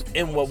way was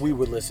in what we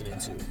were listening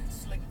to.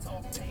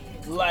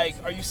 Like,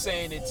 are you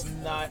saying it's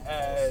not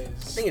as... I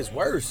think it's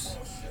worse.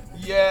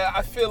 Yeah,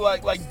 I feel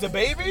like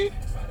DaBaby,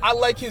 I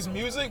like his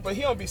music, but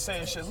he don't be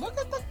saying shit. Look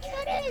at the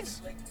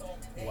kitties.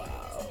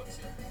 Wow.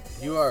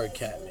 You are a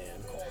cat man.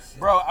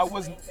 Bro, I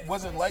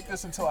wasn't like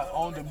this until I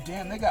owned them.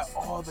 Damn, they got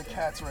all the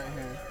cats right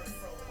here.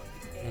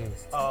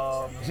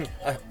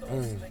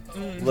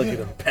 Look at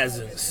them,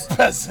 peasants.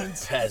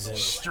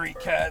 Street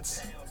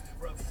cats.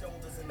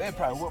 They'd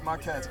probably whoop my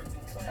cats'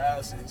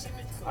 asses.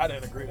 I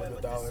didn't agree to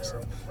the dollar,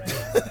 so.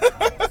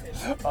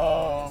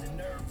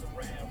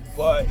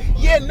 But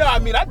yeah, no, I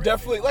mean, I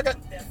definitely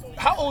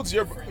how old's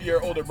your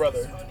older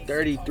brother?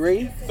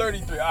 33.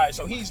 33. All right,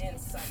 so he's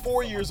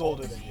 4 years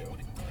older than you.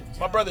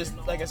 My brothers,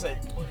 like I said,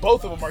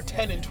 both of them are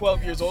 10 and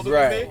 12 years older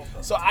than me.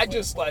 So I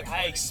just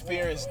I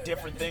experienced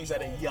different things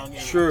at a young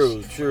age.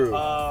 True.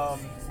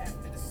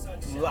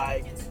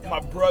 Like my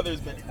brother's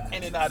been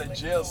in and out of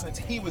jail since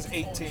he was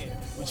 18,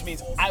 which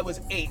means I was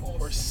 8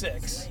 or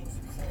 6.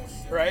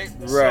 Right?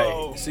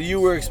 So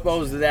you were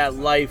exposed to that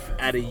life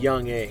at a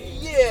young age.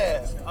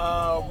 Yeah.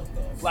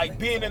 like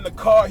being in the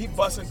car, he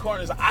busting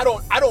corners. I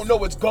don't know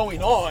what's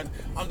going on.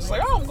 I'm just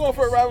like, oh, I'm going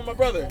for a ride with my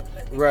brother.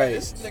 Right.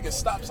 This nigga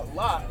stops a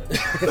lot.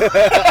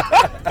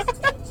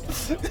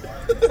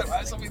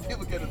 Why so many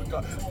people get in the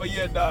car? But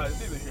yeah, nah, it's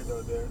neither here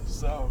nor there.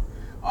 So,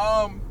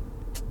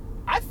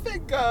 I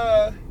think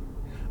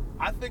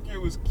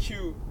it was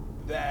cute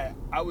that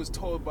I was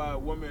told by a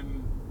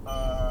woman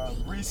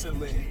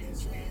recently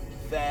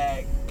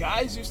that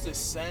guys used to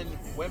send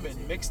women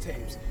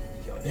mixtapes.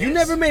 You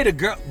never made a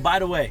girl, by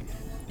the way.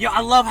 Yo,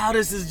 I love how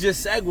this is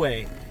just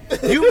segue.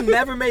 You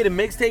never made a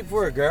mixtape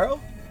for a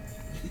girl?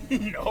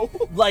 No.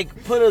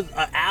 Like put an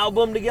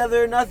album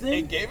together or nothing?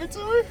 And gave it to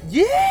her?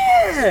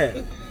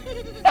 Yeah.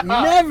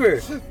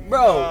 Never,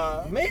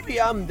 bro. Maybe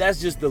that's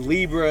just the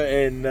Libra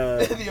and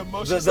the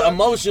emotional. The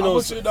emotional. I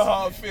want you to know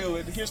how I'm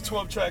feeling. Here's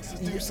 12 tracks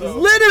to do so.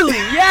 Literally,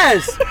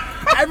 yes.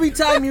 Every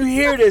time you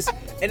hear this,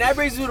 and that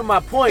brings me to my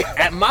point.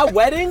 At my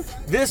wedding,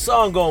 this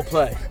song gonna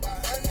play.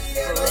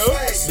 For real?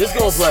 This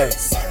gonna play.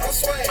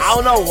 I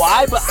don't know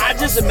why, but I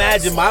just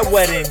imagine my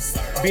wedding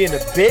being a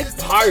big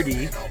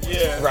party.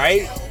 Yeah.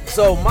 Right?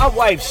 So my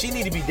wife, she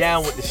need to be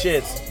down with the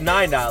shits.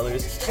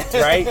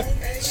 $9,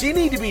 right? She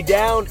need to be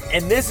down,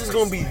 and this is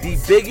gonna be the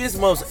biggest,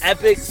 most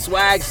epic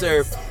swag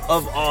surf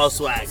of all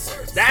swag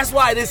surfs. That's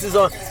why this is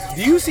on.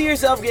 Do you see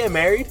yourself getting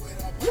married?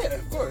 Yeah,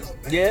 of course.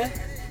 Yeah?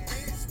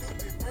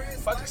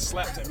 If I just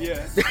slapped him,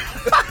 yeah.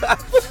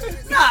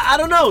 Nah, I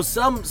don't know.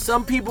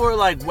 Some people are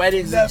like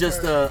weddings is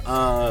just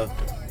a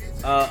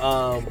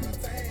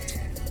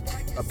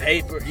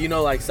paper, you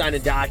know, like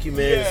signing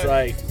documents, Yeah.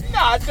 like.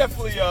 Nah, I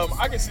definitely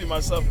I can see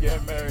myself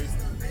getting married.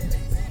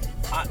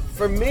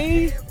 For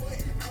me,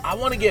 I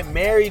want to get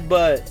married,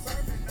 but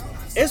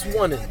it's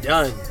one and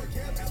done.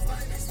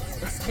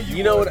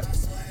 You know what?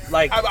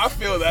 Like, I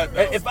feel that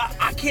though. if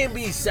I can't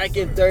be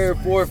second, third,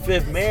 fourth,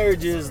 fifth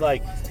marriages,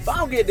 like if I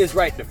don't get this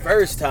right the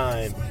first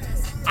time,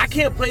 I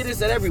can't play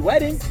this at every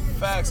wedding.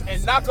 Facts.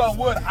 And knock on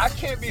wood, I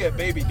can't be a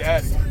baby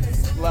daddy.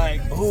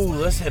 Like, Ooh,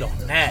 let's hit on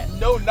that.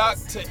 no knock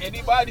to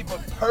anybody,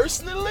 but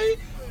personally,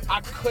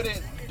 I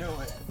couldn't do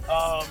it.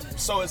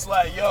 So it's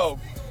like, yo,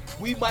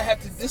 we might have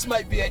to. This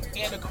might be an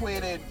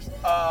antiquated.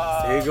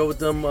 There you go with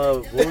them.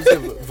 What was it?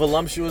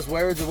 Voluptuous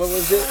words, or what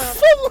was it?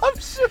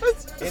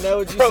 Voluptuous. You know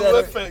what you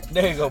Prolific. said?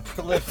 There you go,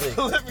 prolific.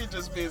 Prolific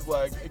just means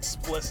like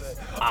explicit.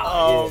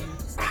 Yeah.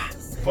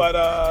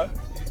 But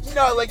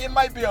no, like it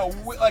might be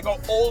like an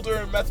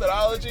older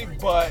methodology,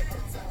 but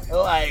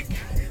like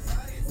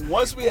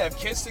once we have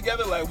kids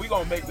together, like we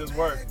gonna make this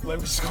work. Like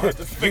we just gonna have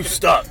to figure. You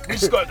stuck. We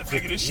just gonna have to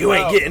figure this shit You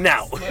ain't out. getting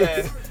out.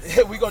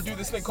 Yeah, we gonna do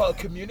this thing called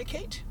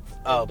communicate.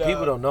 Oh, And,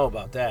 people don't know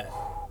about that.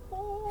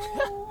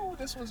 Ooh,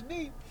 this was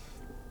me.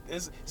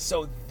 This,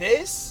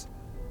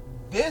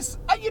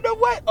 you know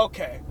what?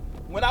 Okay.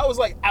 When I was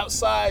like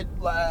outside,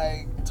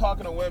 like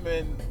talking to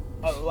women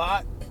a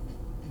lot,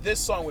 this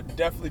song would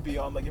definitely be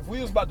on. Like if we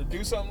was about to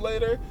do something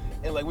later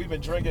and like we've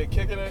been drinking and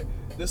kicking it,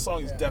 this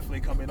song is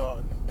definitely coming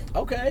on.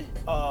 Okay.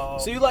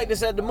 So you like to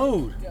set the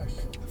mood?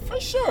 For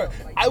sure.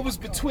 I was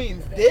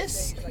between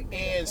this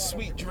and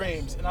Sweet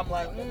Dreams, and I'm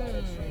like,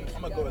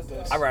 I'm gonna go with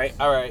this. All right.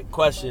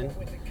 Question.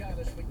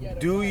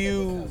 Do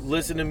you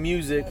listen to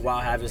music while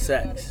having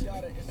sex?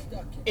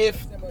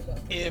 If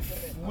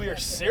we're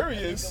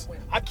serious,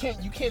 you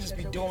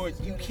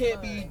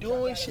can't be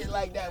doing shit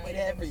like that with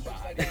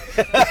everybody.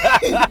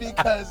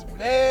 Because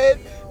man,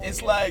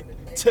 it's like,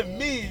 to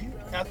me,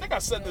 and I think I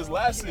said this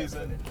last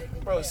season,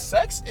 bro,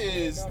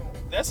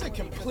 that's a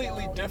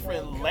completely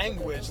different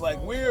language. Like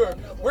we're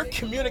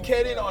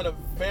communicating on a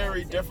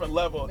very different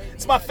level.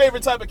 It's my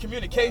favorite type of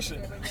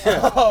communication.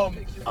 Oh,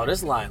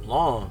 this line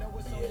long.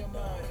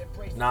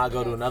 Now I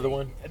go to another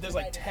one. There's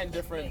like 10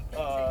 different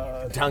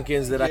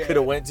Dunkins that I could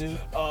have went to.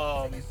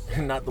 Um,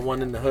 Not the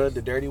one in the hood,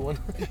 the dirty one.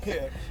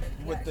 yeah,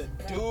 with the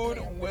dude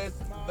with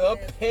the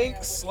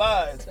pink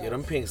slides. Yeah,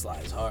 them pink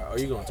slides hard. Are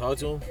you gonna talk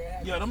to him?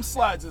 Yo, them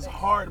slides is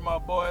hard, my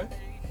boy.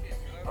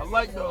 I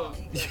like those.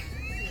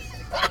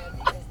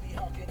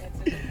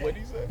 What'd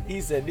he say?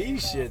 He said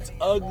these shits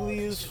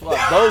ugly as fuck.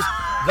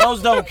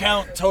 Those don't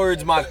count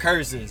towards my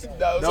curses. That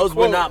was a Those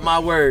were quote. not my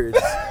words.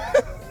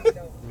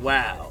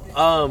 Wow.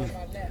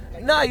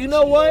 Nah, you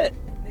know what?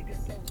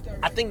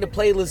 I think the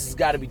playlist has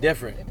got to be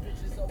different.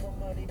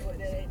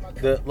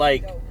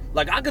 Like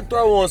I could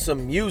throw on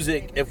some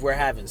music if we're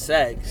having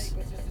sex,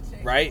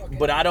 right?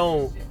 But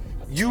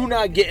you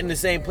not getting the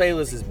same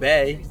playlist as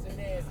Bay.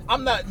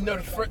 I'm not,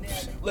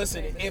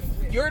 listen, if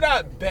you're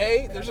not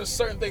bae, there's just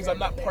certain things I'm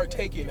not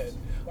partaking in.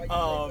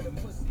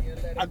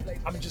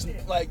 I'm just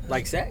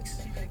like sex.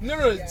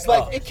 No, it's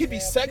like it could be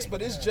sex,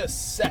 but it's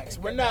just sex.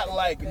 We're not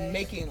like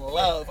making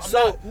love.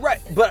 Right,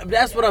 but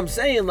that's what I'm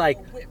saying. Like,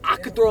 I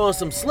could throw on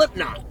some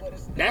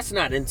Slipknot. That's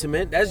not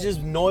intimate. That's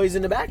just noise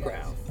in the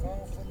background.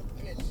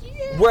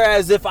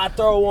 Whereas if I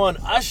throw on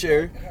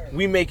Usher,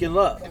 we making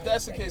love. If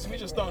that's the case, we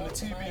just throwing the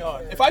TV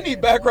on. If I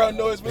need background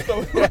noise, we'll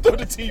throw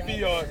the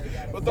TV on.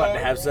 About to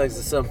have sex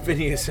with some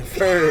Phineas and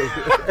Ferb.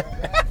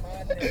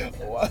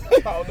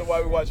 I don't know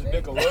why we watching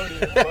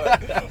Nickelodeon,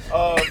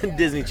 but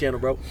Disney Channel,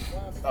 bro.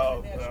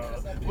 oh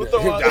no. We'll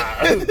throw on.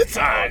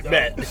 Alright,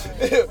 bet.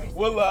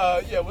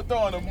 We'll throw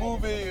on a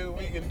movie.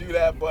 We can do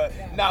that, but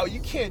now you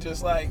can't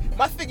just like.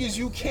 My thing is,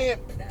 you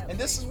can't, and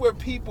this is where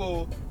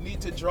people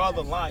need to draw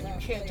the line. You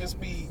can't just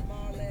be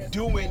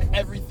doing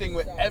everything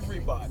with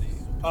everybody,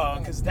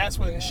 because that's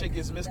when the shit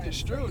gets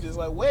misconstrued. It's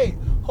like, wait,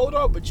 hold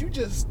on, but you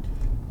just.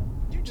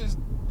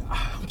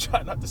 I'm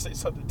trying not to say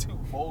something too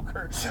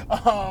vulgar.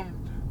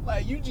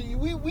 Like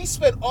we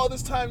spent all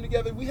this time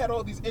together. We had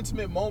all these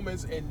intimate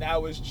moments, and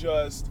now it's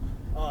just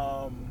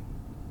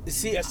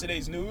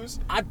yesterday's news.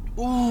 My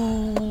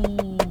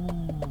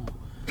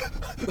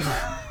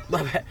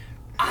bad.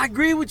 I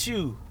agree with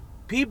you.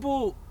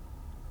 People,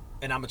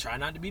 and I'm gonna try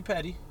not to be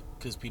petty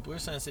because people are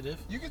sensitive.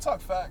 You can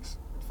talk facts.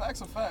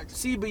 Facts are facts.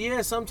 See, but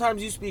yeah,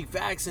 sometimes you speak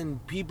facts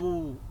and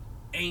people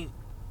ain't.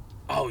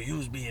 Oh, you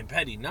was being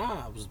petty.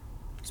 Nah, I was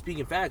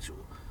speaking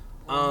factual.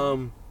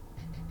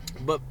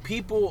 But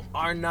people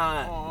are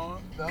not.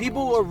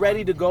 People are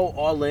ready to go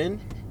all in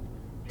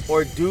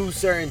or do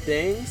certain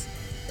things,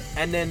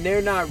 and then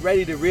they're not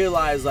ready to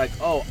realize, like,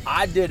 oh,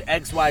 I did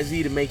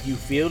XYZ to make you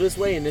feel this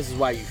way, and this is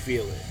why you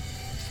feel it.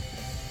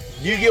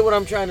 You get what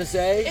I'm trying to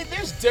say? And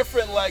there's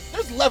different, like,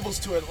 there's levels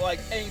to it, like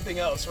anything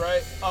else,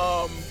 right?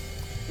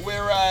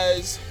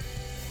 Whereas,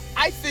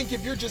 I think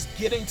if you're just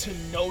getting to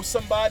know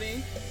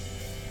somebody,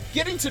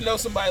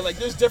 like,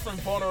 there's different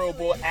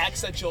vulnerable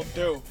acts that you'll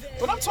do.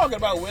 But I'm talking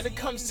about when it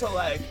comes to,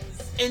 like,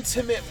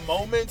 intimate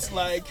moments,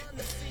 like,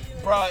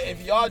 bruh,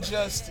 if y'all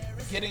just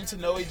getting to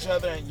know each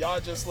other and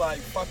y'all just, like,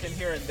 fucking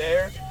here and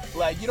there,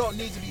 like, you don't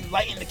need to be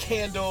lighting the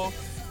candle,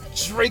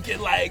 drinking,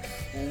 like,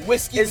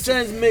 whiskey. It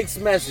sends mixed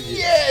messages.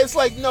 Yeah, it's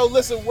like, no,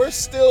 listen, we're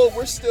still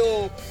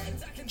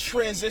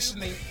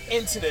transitioning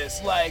into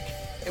this. Like,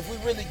 if we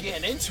really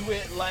getting into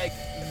it, like,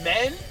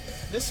 men,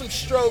 there's some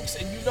strokes,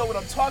 and you know what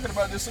I'm talking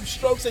about. There's some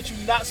strokes that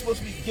you're not supposed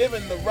to be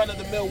giving the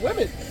run-of-the-mill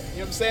women.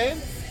 You know what I'm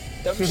saying?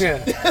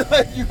 Yeah.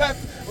 Like, you have,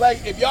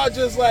 like, if y'all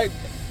just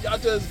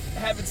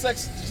having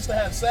sex just to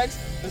have sex,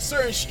 there's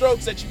certain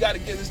strokes that you got to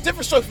give. There's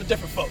different strokes for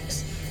different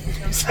folks. You know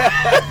what I'm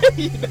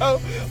saying? You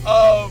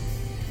know?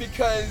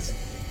 Because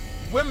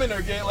women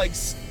are getting, like,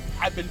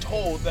 I've been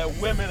told that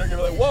women are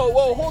gonna be like,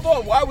 whoa, hold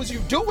on, why was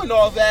you doing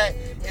all that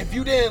if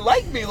you didn't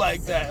like me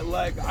like that?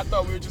 Like, I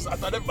thought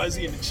everybody's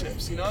eating the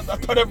chips, you know? I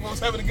thought everyone was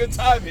having a good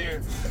time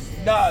here.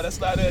 Nah, that's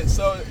not it.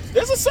 So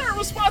there's a certain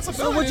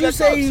responsibility. So would you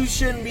say you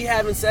shouldn't be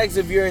having sex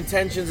if your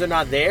intentions are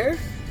not there?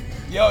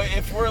 Yo,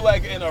 if we're,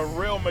 like, in a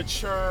real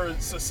mature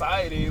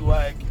society,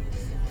 like,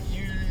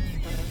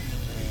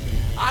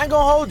 I ain't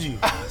gonna hold you.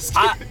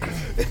 I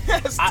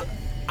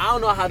don't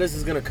know how this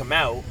is gonna come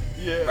out.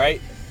 Yeah. Right?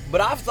 But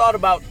I've thought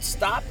about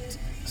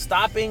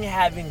stopping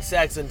having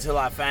sex until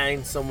I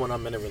find someone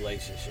I'm in a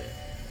relationship.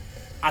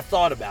 I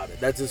thought about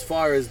it. That's as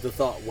far as the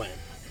thought went.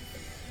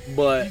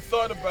 But you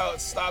thought about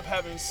stop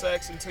having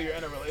sex until you're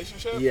in a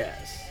relationship?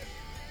 Yes.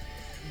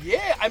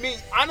 Yeah, I mean,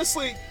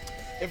 honestly,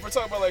 if we're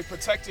talking about, like,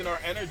 protecting our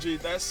energy,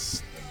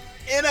 that's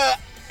in an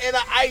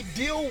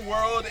ideal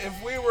world,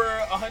 if we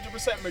were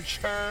 100%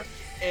 mature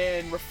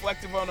and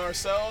reflective on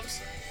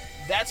ourselves,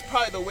 that's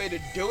probably the way to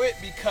do it,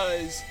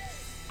 because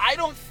I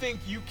don't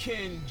think you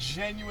can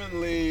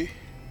genuinely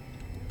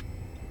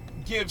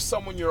give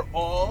someone your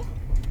all,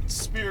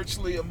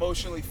 spiritually,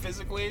 emotionally,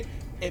 physically,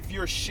 if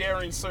you're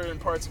sharing certain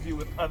parts of you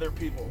with other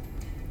people.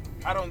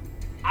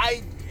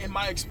 In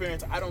my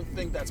experience, I don't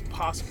think that's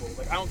possible.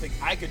 Like, I don't think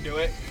I could do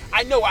it.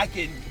 I know I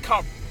can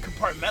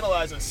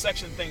compartmentalize and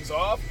section things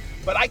off,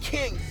 but I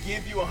can't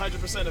give you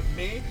 100% of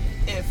me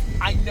if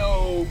I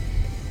know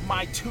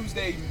my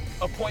Tuesday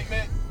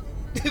appointment,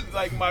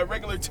 like my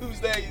regular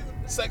Tuesday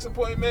sex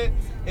appointment,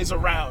 is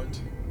around.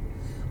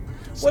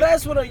 So, well,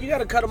 that's what you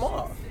gotta cut them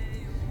off.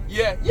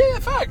 Yeah,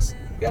 facts.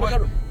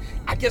 But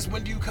I guess,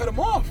 when do you cut them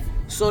off?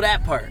 So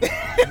that part,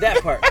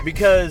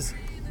 because,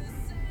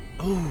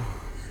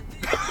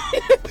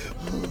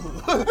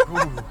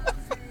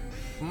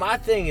 my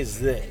thing is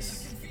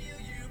this: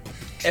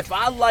 if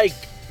I like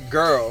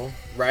girl,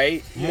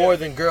 right, more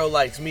than girl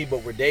likes me,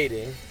 but we're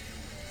dating,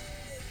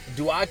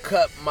 do I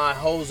cut my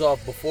hose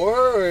off before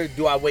her, or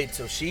do I wait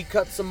till she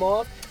cuts them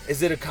off?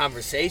 Is it a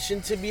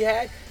conversation to be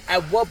had?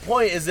 At what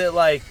point is it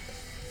like,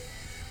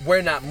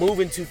 we're not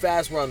moving too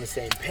fast, we're on the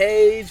same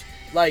page?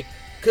 Like,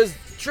 because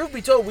truth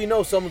be told, we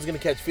know someone's going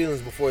to catch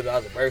feelings before the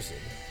other person.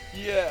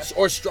 Yeah.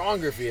 Or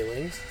stronger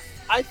feelings.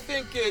 I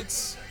think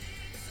it's...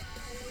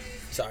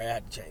 Sorry, I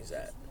had to change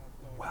that.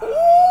 Wow.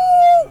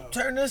 Ooh,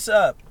 turn this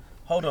up.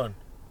 Hold on.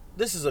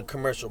 This is a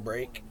commercial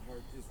break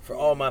for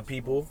all my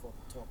people.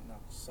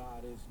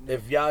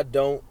 If y'all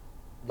don't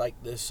like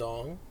this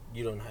song,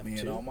 you don't have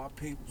to. All my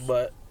people.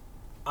 But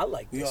I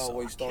like this song.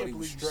 Always thought he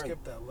was You straight.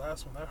 skipped that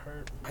last one. That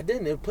hurt. I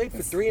didn't. It played for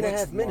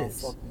 3.5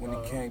 minutes. When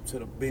it came to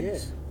the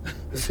business.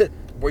 Yeah.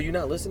 Were you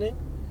not listening?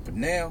 But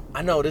now,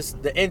 I know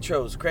the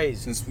intro is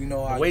crazy. Since we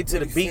know how wait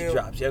till the really beat feel,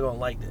 drops. Y'all gonna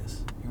like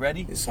this. You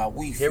ready? It's how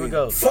we Here feel. we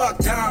go. Fuck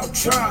Donald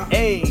Trump.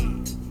 Hey.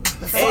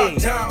 Fuck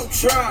Donald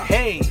Trump.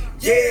 Hey.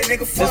 Yeah,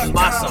 nigga, fuck This is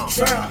my Donald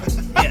song. Trump.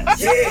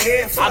 Yes.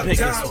 Yeah, fuck I picked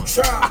Donald this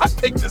one. Trump. I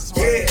picked this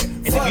one.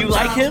 Yeah, And if you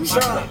like him,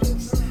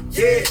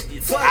 yeah,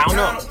 fuck fuck I don't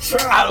know. Donald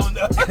Trump. I don't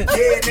know.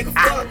 Yeah, nigga,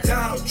 fuck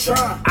Donald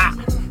Trump.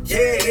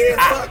 Yeah,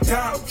 fuck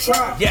Donald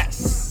Trump.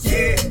 Yes.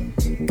 Yeah.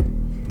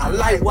 I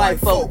like white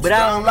folk, but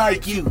I don't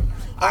like you.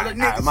 All the Alright,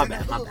 niggas my in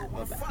bad, the my hood bad.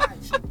 will fight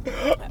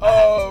you.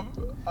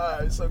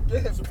 Alright, so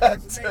getting back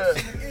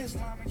to,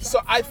 so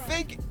I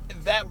think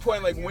at that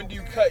point, like, when do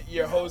you cut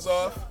your hose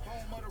off?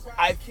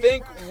 I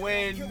think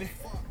when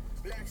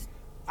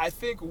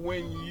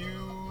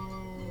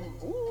you,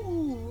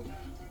 ooh,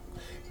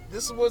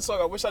 this is one song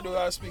I wish I knew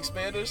how to speak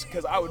Spanish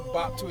because I would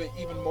bop to it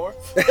even more.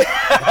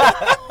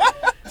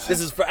 This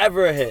is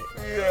forever a hit.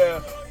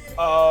 Yeah.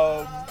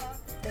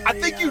 I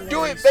think you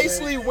do it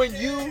basically when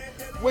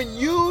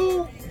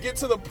you get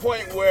to the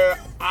point where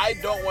I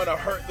don't want to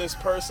hurt this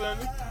person,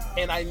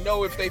 and I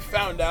know if they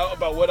found out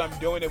about what I'm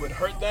doing, it would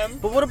hurt them.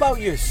 But what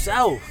about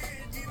yourself?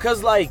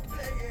 Cause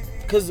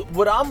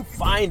what I'm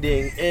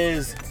finding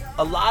is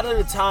a lot of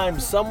the time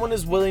someone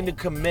is willing to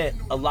commit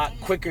a lot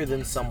quicker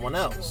than someone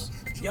else.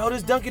 Yo,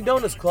 this Dunkin'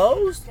 Donuts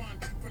closed?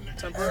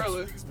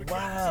 Temporarily.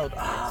 Wild.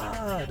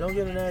 Don't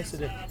get in an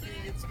accident.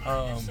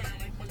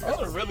 There's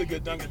a really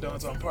good Dunkin'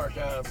 Donuts on Park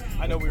Ave.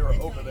 I know we were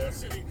over there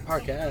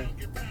Park Ave.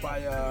 by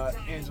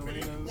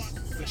Angelina's,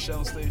 the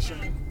Shell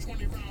station.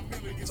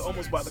 It's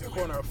almost by the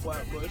corner of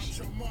Flatbush.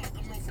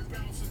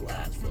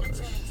 Flatbush.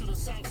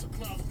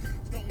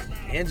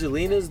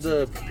 Angelina's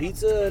the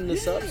pizza and the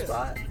sub Yeah.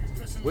 spot.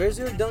 Where's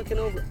your Dunkin'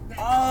 over?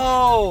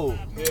 Oh,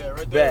 Yeah,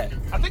 right there. Bet.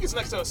 I think it's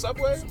next to a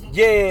Subway.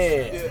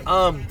 yeah.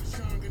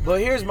 But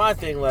here's my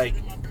thing, like,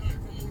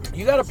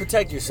 you gotta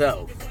protect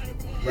yourself,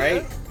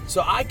 right? Yeah.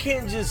 So I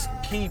can't just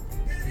keep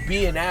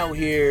being out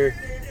here,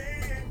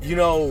 you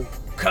know,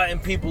 cutting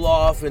people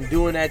off and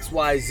doing X,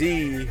 Y,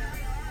 Z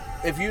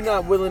if you're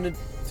not willing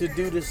to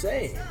do the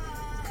same.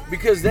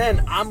 Because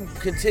then I'm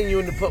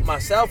continuing to put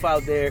myself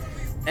out there,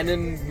 and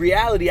in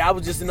reality, I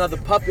was just another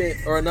puppet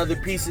or another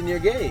piece in your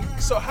game.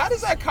 So how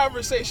does that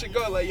conversation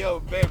go? Like,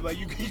 yo, babe, like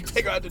you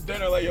take her out to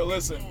dinner, like, yo,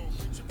 listen,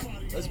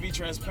 let's be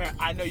transparent.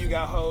 I know you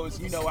got hoes.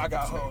 You know I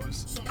got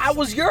hoes. I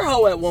was your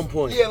hoe at one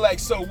point. Yeah, like,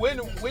 so when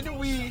are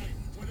we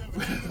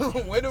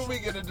when are we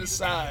gonna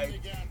decide,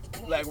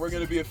 like, we're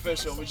gonna be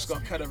official? We're just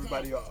gonna cut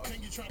everybody off.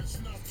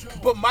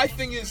 But my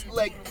thing is,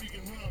 like,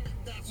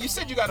 you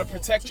said you gotta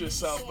protect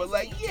yourself, but,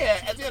 like, yeah,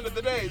 at the end of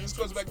the day, this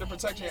goes back to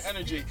protecting your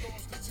energy.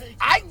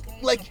 I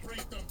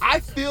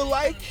feel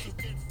like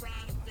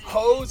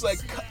hoes,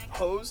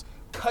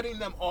 cutting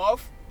them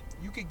off,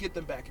 you could get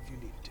them back if you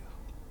needed to.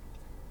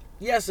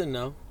 Yes and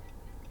no.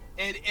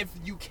 And if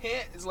you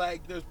can't, it's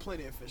like there's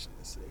plenty of fish in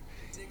the sea.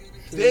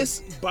 This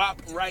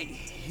bop right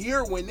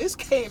here, when this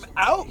came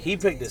out, He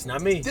picked this,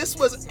 not me. this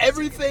was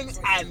everything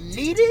I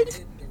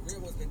needed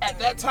at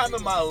that time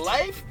in my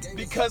life,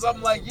 because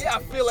I'm like, yeah, I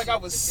feel like I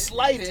was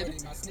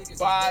slighted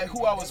by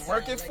who I was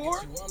working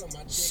for.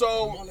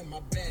 So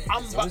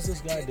What does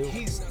this guy do?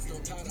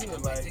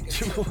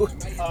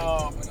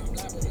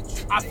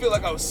 I feel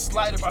like I was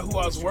slighted by who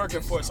I was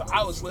working for. So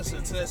I was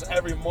listening to this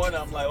every morning.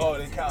 I'm like, oh,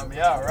 they count me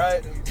out,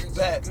 right?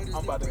 Bet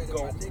I'm about to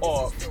go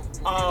off.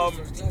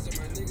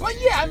 But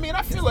yeah, I mean,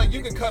 I feel like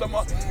you can cut them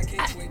off.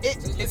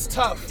 It's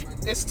tough.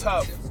 It's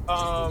tough.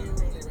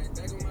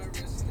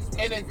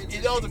 And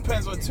it all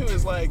depends on, too,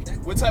 is like,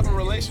 what type of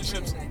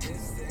relationships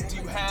do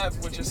you have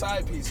with your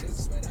side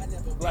pieces?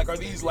 Like, are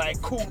these, like,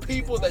 cool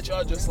people that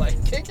y'all just,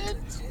 like, kicking?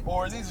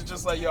 Or these are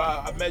just like, yo,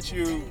 I met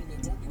you,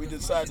 we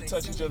decided to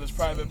touch each other's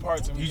private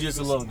parts. And You just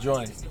a little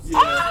joint.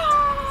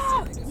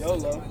 Yeah.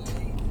 YOLO.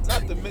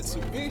 Not the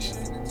Mitsubishi.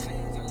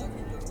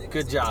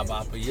 Good job,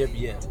 Appa. Yep.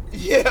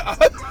 Yeah.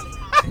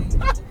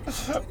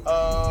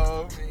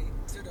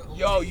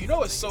 Yo, you know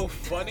what's so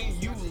funny?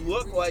 You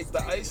look like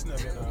the Ice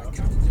nigga now.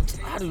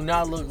 I do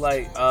not look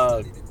like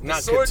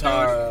not sword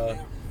Katara.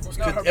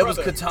 No, her It was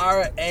brother.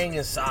 Katara, Aang,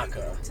 and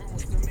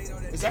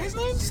Sokka. Is that his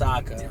name?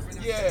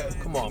 Sokka. Yeah.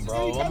 Come on,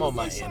 bro. I'm on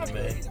my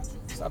anime.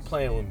 Stop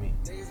playing with me.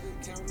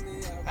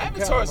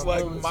 Avatar's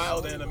like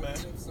mild anime.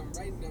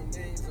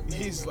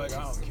 He's like,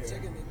 I don't care.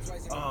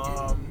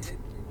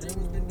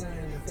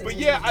 But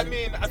yeah, I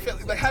mean, I feel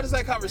like, how does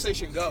that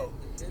conversation go?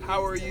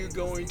 How are you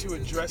going to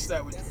address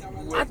that with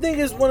I think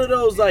it's one of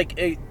those, like,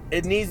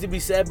 it needs to be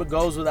said but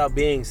goes without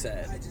being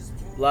said.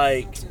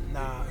 Like,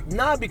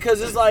 nah,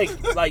 because it's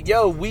like,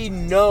 yo, we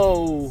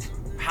know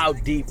how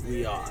deep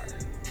we are.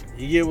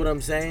 You get what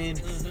I'm saying?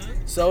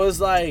 Mm-hmm. So it's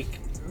like,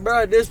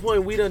 bro, at this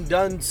point, we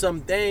done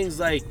some things,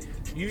 like,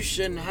 you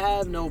shouldn't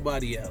have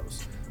nobody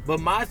else. But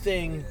my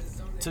thing,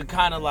 to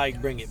kind of,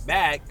 like, bring it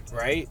back,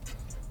 right?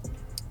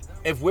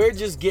 If we're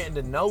just getting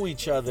to know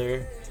each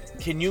other,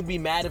 can you be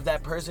mad if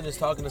that person is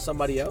talking to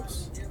somebody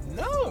else?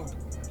 no.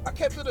 I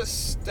kept it a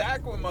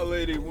stack with my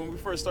lady when we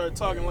first started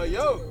talking. Like,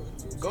 yo,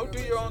 go do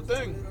your own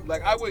thing.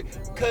 Like, I would,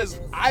 cause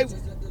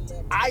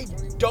I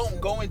don't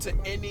go into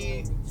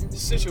any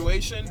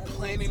situation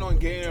planning on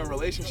getting in a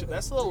relationship.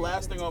 That's the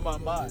last thing on my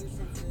mind.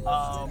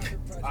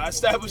 I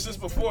established this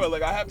before.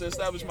 Like, I have to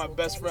establish my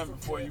best friend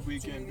before we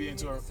can be in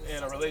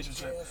a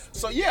relationship.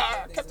 So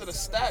yeah, I kept it a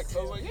stack. So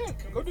I was like, yeah,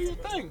 go do your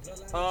thing.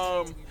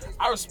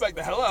 I respect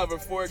the hell out of her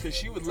for it because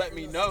she would let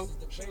me know.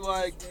 She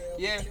like,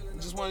 yeah,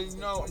 just want to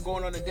know I'm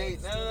going on a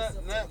date. Nah,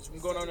 I'm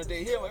going on a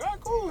date here. Like, all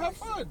right, cool, have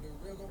fun.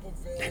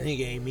 That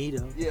nigga ain't me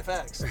though. Yeah,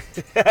 facts.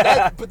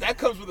 But that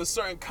comes with a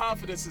certain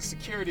confidence and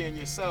security in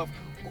yourself.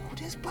 Oh,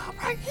 this Bob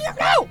right here.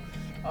 No.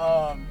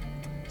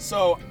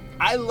 So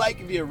I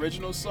like the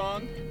original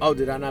song. Oh,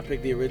 did I not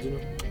pick the original?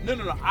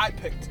 No. I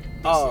picked.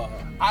 Oh.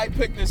 I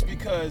picked this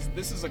because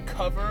this is a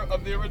cover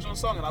of the original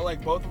song, and I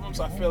like both of them.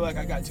 So I feel like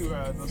I got two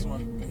out of this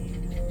one.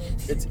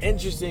 It's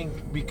interesting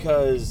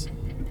because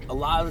a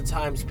lot of the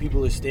times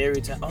people are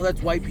stereotyping. Oh,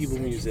 that's white people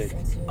music.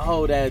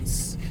 Oh,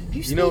 that's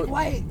You know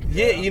white.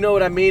 Yeah, you know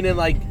what I mean. And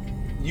like,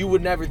 you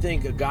would never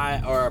think a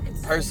guy or a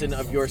person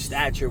of your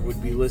stature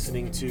would be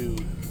listening to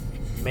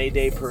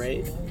Mayday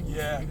Parade.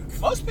 Yeah,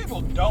 most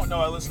people don't know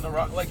I listen to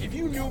rock. Like, if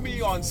you knew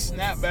me on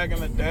Snap back in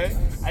the day,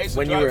 I used to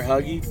When you were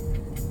huggy?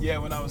 Yeah,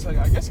 when I was hugging.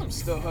 I guess I'm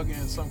still hugging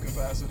in some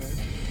capacity.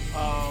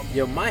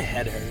 Yo, my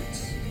head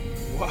hurts.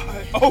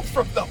 Why? Oh,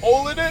 from the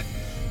hole in it?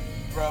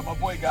 Bro, my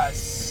boy got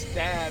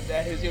stabbed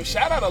at his... Yo,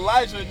 shout out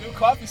Elijah, new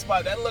coffee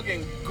spot. That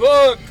looking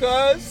good,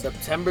 cuz.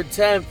 September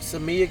 10th,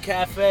 Samia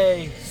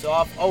Cafe,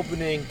 soft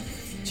opening.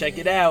 Check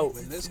it out.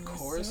 When this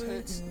chorus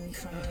hits...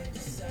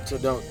 So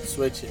don't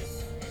switch it.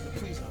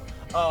 Please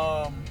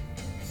don't.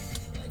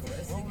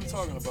 What were we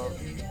talking about?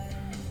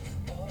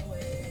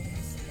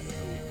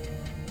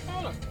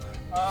 I don't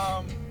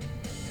know.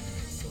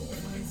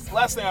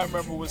 Last thing I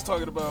remember was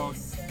talking about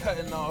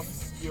cutting off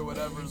your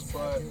whatevers,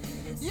 but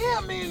yeah,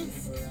 I mean,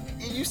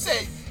 you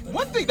say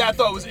one thing that I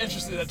thought was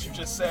interesting that you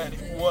just said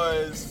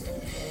was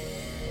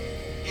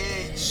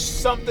it's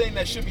something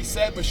that should be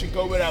said but should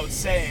go without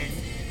saying.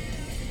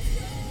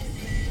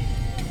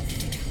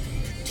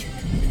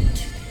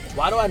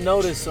 Why do I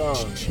know this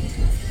song?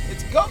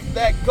 It's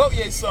that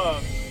Goye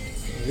song.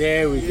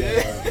 There we go.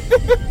 Yeah.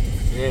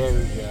 There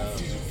we go.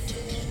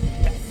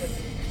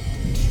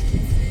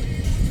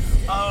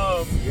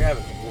 You're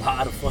having a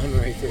lot of fun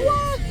right there.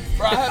 What?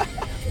 Bro,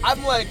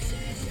 I'm like,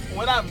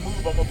 when I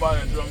move, I'm gonna buy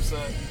a drum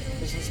set.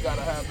 This just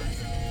gotta happen.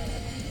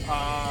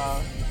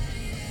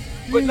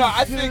 But no,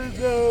 I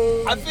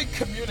think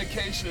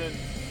communication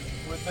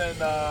within.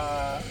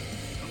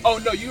 Oh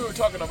no, you were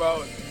talking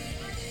about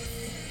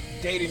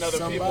dating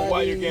other people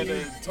while you're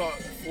getting to talk,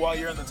 while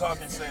you're in the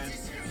talking stage.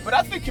 But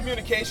I think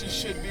communication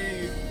should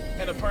be,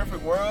 in a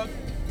perfect world,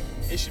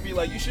 it should be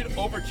like you should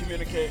over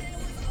communicate.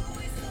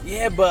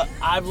 Yeah, but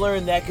I've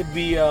learned that could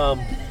be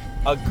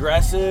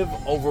aggressive,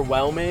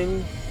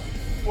 overwhelming.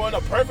 Well, in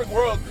a perfect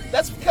world,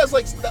 that's because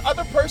like the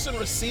other person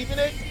receiving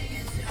it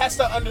has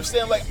to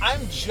understand, like,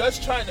 I'm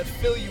just trying to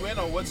fill you in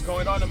on what's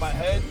going on in my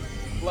head.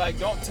 Like,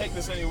 don't take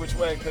this any which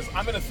way, because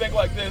I'm gonna think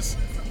like this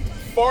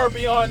far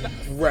beyond.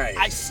 Right.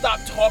 I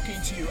stopped talking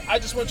to you. I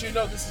just want you to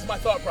know this is my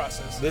thought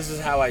process. This is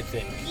how I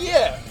think.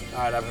 Yeah.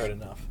 All right, I've heard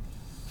enough.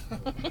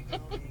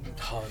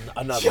 Oh,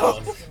 another Yo,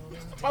 one.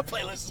 my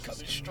playlist is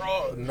coming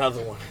strong.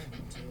 Another one.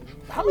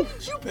 How many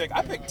did you pick?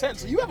 I picked 10,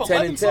 so you have 10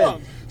 11 and 10.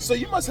 songs. So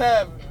you must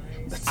have.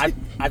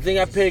 I think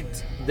I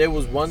picked. There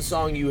was one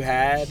song you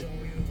had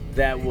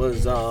that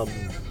was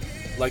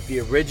like the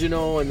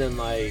original, and then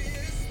like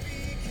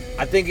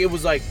I think it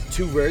was like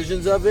two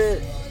versions of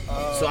it.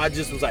 So I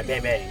just was like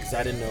bang bang because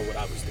I didn't know what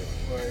I was doing.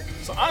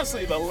 So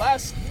honestly, the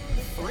last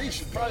three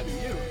should probably be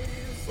you.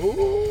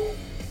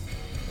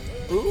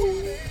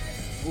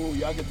 Ooh,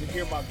 y'all get to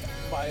hear my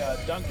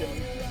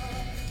Dunkin'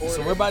 order.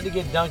 So we're about to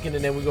get Dunkin'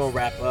 and then we're gonna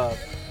wrap up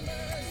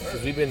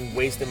because we've been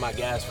wasting my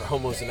gas for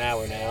almost an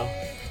hour now.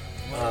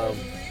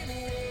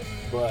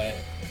 But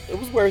it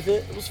was worth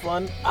it. It was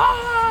fun.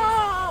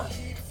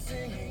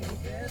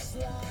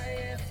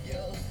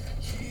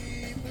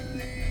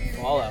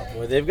 Fallout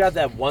Boy. They've got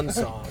that one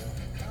song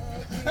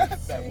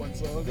that one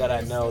song that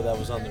I know that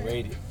was on the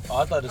radio. Oh,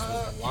 I thought this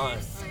was the line.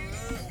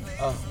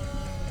 Oh.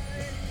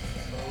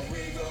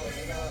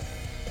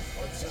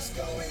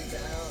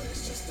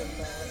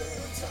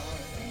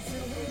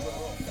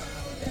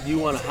 You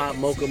want a hot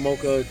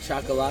mocha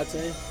chocolate?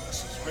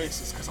 She's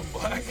racist because I'm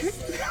black.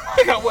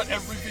 Like, I want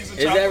every piece of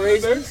Is chocolate. that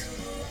in there. racist?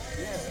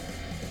 Yeah.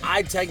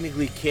 I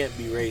technically can't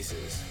be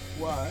racist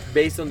Why?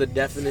 based on the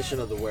definition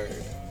of the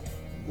word.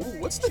 Ooh,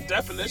 what's the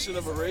definition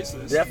of a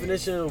racist?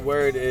 Definition of the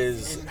word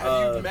is And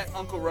have you met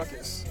Uncle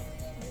Ruckus?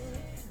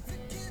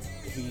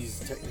 he's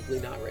technically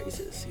not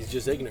racist. He's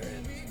just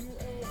ignorant.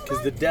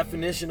 Because the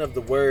definition of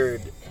the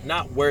word,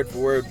 not word for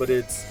word, but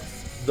it's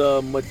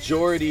the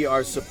majority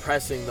are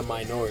suppressing the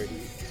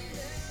minority,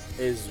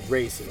 is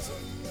racism.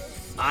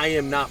 I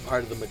am not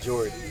part of the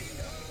majority.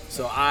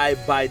 So I,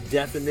 by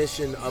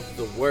definition of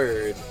the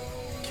word,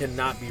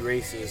 cannot be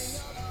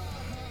racist.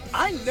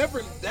 I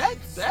never that.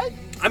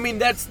 I mean,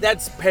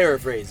 that's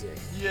paraphrasing.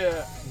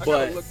 Yeah, I But-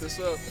 gotta look this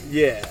up.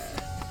 Yeah.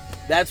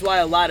 That's why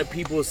a lot of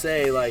people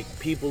say, like,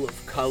 people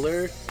of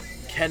color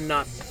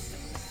cannot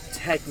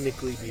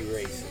technically be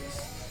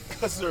racist.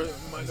 Because they're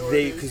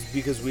minorities.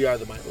 Because we are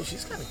the minority. Well,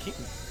 she's kind of cute.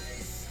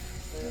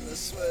 In the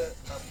sweat,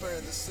 I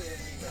burn the city.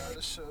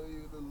 Gotta show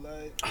you the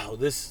light. Oh,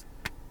 this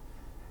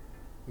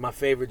my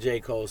favorite J.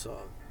 Cole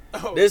song.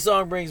 Oh, This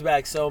song brings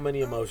back so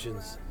many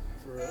emotions.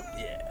 for real?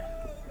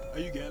 Yeah. Are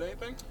you getting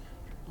anything?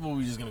 Well,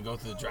 we just gonna go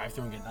through the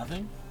drive-thru and get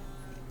nothing?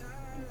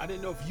 I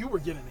didn't know if you were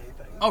getting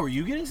anything. Oh, were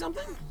you getting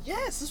something?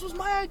 Yes, this was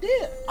my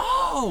idea.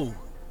 Oh,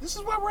 This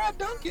is why we're at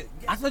Dunkin'.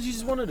 I thought you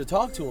just wanted to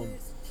talk to him.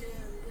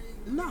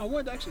 No, I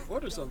wanted to actually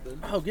order something.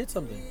 Oh, get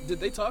something. Did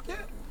they talk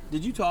yet?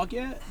 Did you talk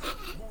yet?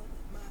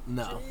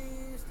 No,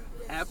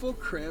 Apple they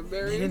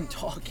cranberry. didn't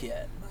talk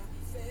yet.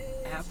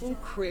 Apple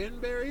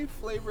cranberry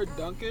flavored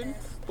Dunkin'.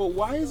 But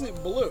why is it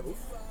blue?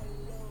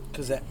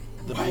 Cause the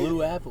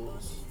blue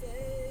apples.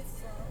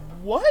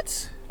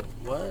 What?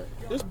 What?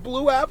 There's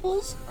blue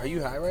apples? Are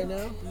you high right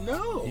now?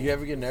 No. You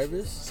ever get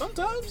nervous?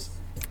 Sometimes.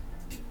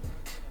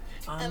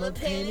 I'm a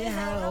painting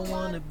how I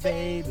want it,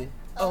 baby.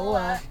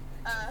 Oh,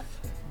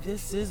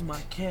 this is my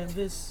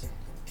canvas.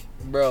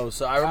 Bro,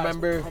 so I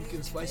remember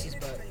Pumpkin spice is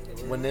back.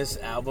 when this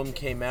album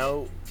came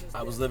out,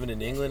 I was living in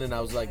England and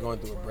I was like going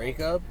through a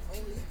breakup.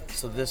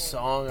 So this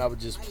song I would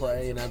just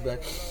play and I'd be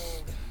like,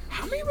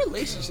 How many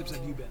relationships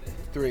have you been in?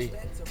 3.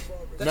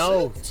 That's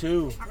No, it?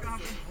 2.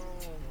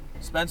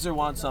 Spencer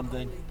wants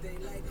something.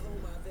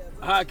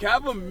 Can I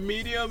have a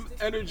medium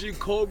energy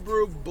cold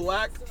brew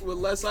black with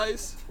less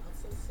ice?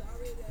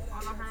 All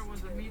I heard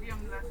was a medium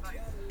less ice.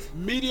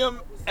 Medium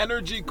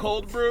energy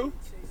cold brew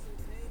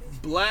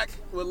black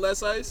with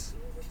less ice?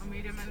 A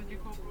medium energy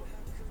cold brew.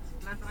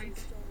 Less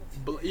ice.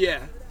 Yeah.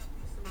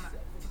 Black.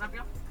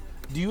 Gracias.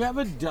 Do you have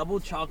a double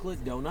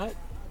chocolate donut?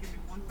 Give me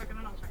 1 second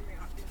and I'll check it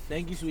out.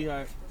 Thank you,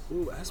 sweetheart.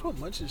 Ooh, that's what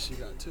munches she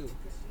got too.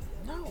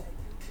 No,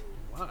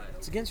 Why?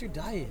 it's against your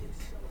diet.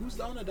 Who's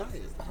on a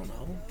diet? I don't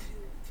know.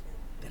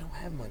 They don't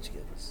have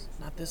munchkins.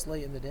 Not this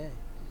late in the day.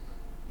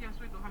 Yes,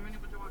 we do. How many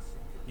would you want?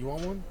 You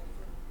want one?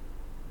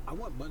 I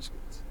want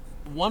munchkins.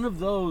 One of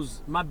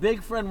those. My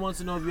big friend wants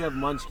to know if you have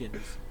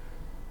munchkins.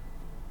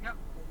 Yep.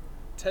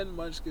 10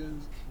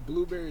 munchkins,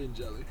 blueberry and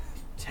jelly.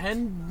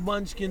 10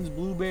 munchkins,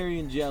 blueberry,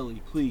 and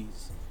jelly,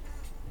 please.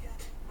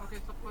 Okay,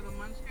 so for the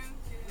munchkins,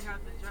 we have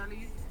the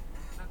jellies,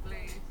 the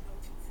glaze,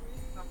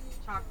 the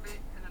chocolate,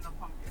 and then the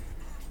pumpkin.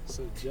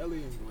 So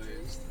jelly and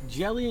glazed.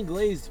 Jelly and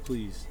glazed,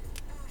 please.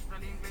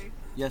 Jelly and glaze.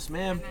 Yes,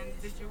 ma'am. And then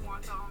did you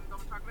want double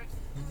chocolate?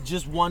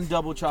 Just one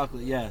double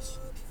chocolate, yes.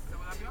 So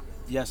will that be up?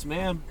 Yes,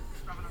 ma'am.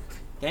 Dropping up today.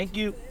 Thank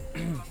you.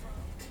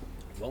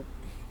 Well,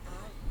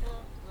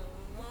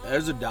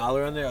 there's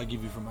 $1 on there I'll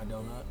give you for my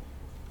donut.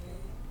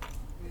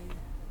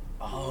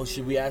 Oh,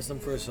 should we ask them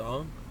for a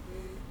song?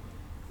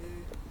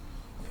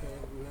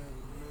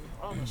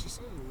 Oh, she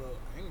seemed a little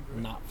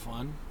angry. Not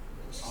fun.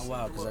 Oh,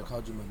 wow, because I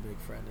called you my big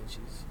friend and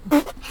she's...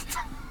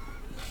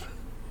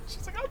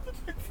 She's like, I'm the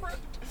big friend.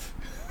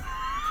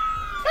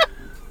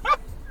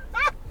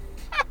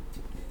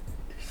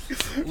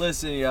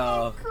 Listen,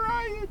 y'all.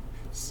 Crying.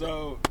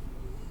 So,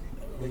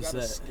 they What's gotta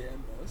that?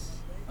 scan this.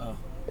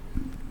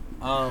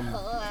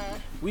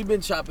 We've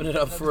been chopping it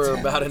up for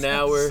about an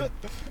hour.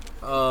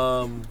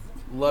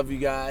 Love you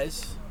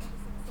guys.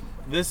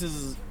 This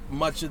is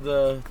much of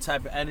the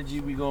type of energy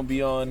we're gonna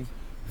be on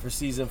for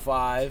season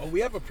 5. Oh, we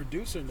have a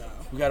producer now.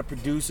 We got a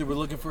producer. We're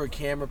looking for a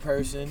camera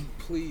person.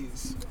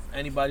 Please.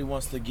 Anybody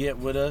wants to get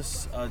with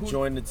us,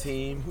 join the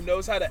team. Who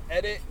knows how to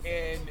edit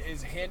and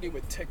is handy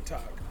with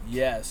TikTok.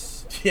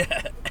 Yes.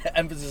 Yeah.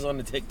 Emphasis on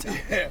the TikTok.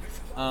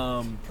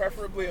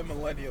 Preferably a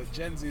millennial.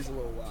 Gen Z's a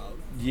little wild.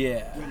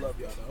 Yeah. We love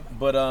y'all though.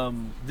 But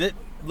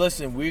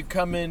listen, we're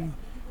coming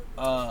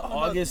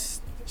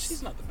August.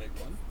 She's not the big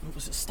one.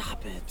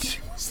 Stop it.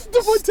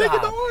 The one taking the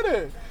Stop.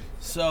 order.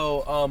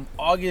 So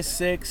August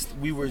 6th,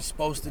 we were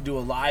supposed to do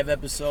a live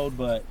episode,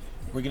 but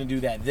we're gonna do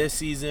that this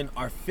season.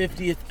 Our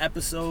 50th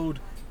episode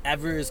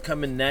ever is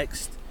coming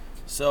next,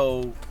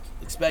 so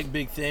expect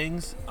big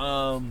things.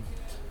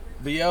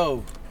 But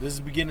yo, this is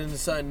the beginning of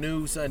something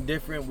new, something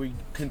different. We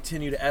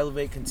continue to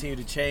elevate, continue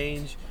to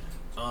change.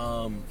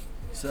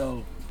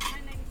 So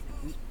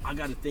I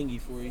got a thingy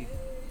for you.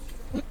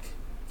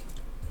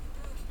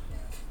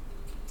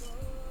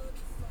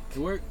 It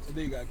worked. I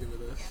think you gotta give her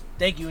this.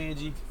 Thank you,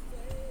 Angie.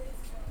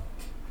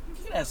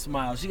 Look at that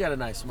smile. She got a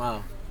nice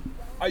smile.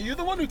 Are you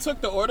the one who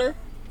took the order?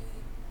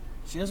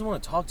 She doesn't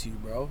want to talk to you,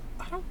 bro.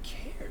 I don't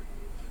care.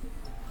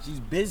 She's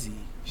busy.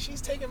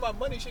 She's taking my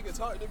money. She can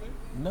talk to me.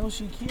 No,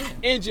 she can't.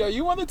 Angie, are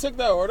you one that took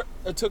that order?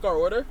 Took our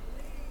order?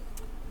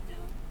 No.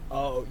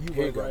 Oh, you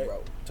Here were you go, right.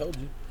 bro. Told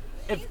you.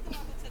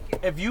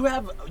 If you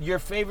have your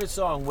favorite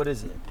song, what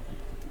is it?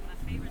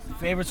 My favorite song?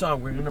 Favorite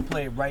song. We're gonna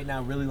play it right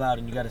now, really loud,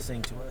 and you gotta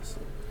sing to us.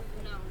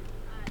 No,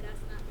 that's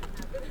not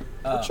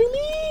gonna happen. What you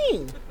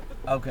mean?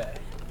 Okay.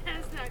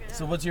 That's not gonna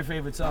So what's your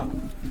favorite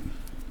song? happen.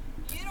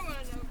 You don't wanna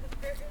know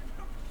because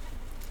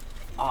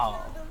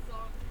Oh.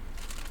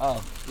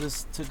 Oh,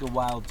 this took a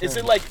wild turn. Is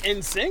it like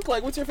in sync?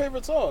 Like, what's your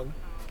favorite song?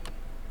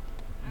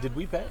 Did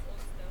we pay?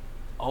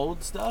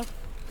 Old stuff?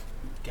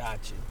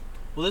 Got you.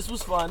 Well, this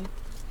was fun.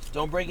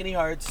 Don't break any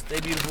hearts. Stay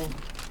beautiful.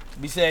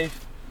 Be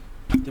safe.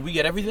 Did we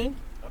get everything?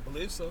 I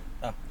believe so.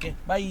 Oh, okay.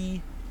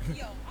 Bye.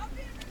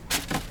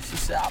 She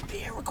said, I'll be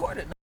here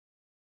recording.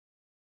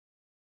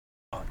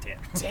 Oh, damn.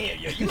 Damn,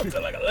 yo, you looked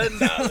at like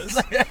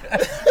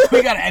 $11.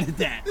 We gotta edit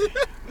that.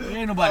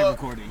 Ain't nobody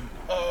recording.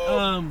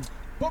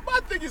 But my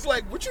thing is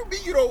like, what you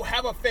mean you don't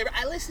have a favorite?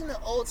 I listen to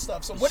old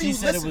stuff. So what do you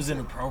listen to? She said it was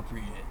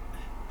inappropriate.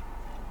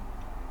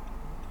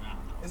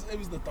 It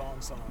was the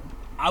thong song.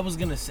 I was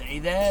gonna say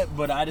that,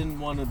 but I didn't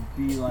want to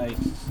be like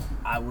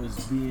I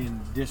was being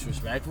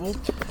disrespectful.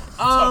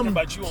 Talking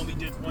about you only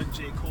did one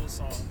J. Cole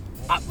song.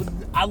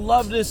 I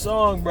love this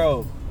song,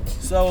 bro.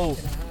 So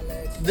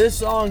this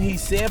song, he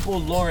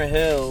sampled Lauryn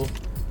Hill,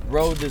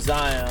 Road to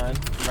Zion,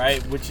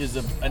 right? Which is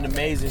an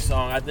amazing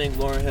song. I think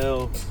Lauryn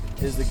Hill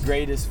is the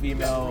greatest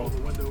female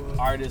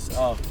artist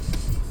of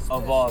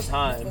all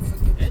time.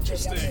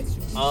 Interesting.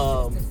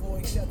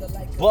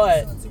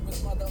 But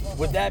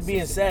with that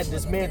being said,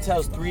 this man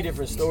tells 3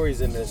 different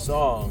stories in this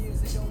song,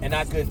 and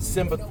I could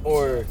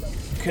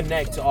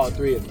connect to all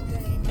 3 of them.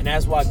 And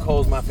that's why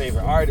Cole's my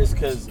favorite artist,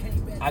 because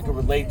I can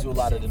relate to a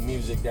lot of the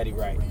music that he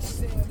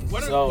writes.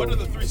 What are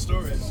the 3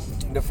 stories?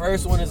 The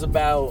first one is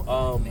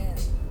about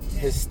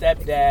his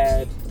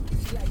stepdad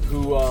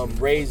who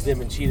raised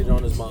him and cheated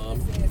on his mom.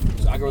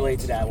 So I can relate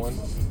to that one.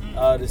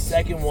 The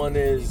second one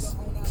is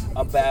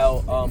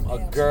about a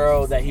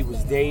girl that he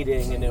was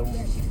dating, and then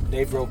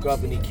they broke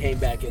up and he came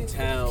back in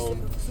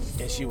town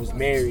and she was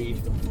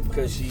married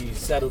because she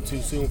settled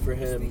too soon for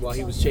him while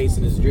he was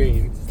chasing his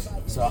dream.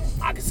 So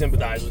I can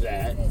sympathize with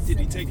that. Did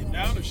he take it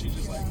down or she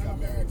just like got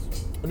married?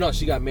 No,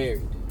 she got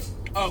married.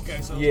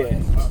 Okay, so Yeah.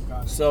 Got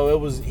it. So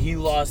he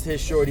lost his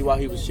shorty while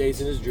he was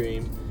chasing his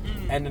dream.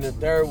 And then the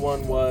third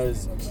one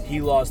was he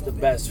lost the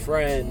best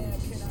friend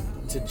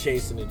to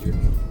chasing a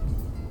dream.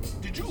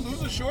 Did you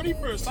lose a shorty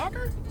for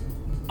soccer?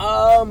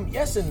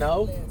 Yes and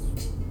no.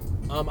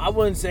 I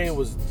wouldn't say it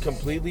was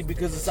completely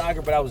because of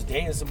soccer, but I was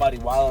dating somebody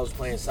while I was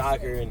playing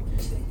soccer, and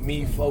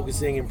me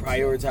focusing and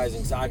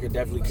prioritizing soccer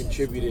definitely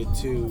contributed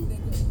to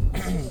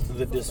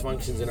the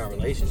dysfunctions in our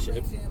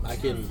relationship. I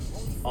can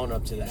own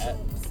up to that.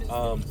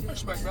 I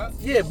respect that.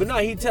 Yeah, but no,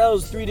 he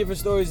tells 3 different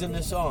stories in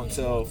this song,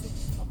 so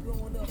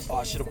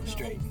I should have went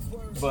straight.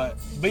 But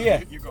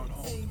yeah. You're going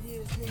home.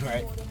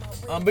 Right.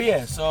 But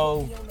yeah,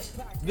 so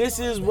this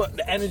is what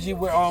the energy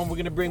we're on. We're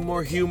gonna bring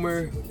more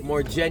humor,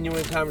 more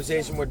genuine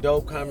conversation, more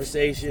dope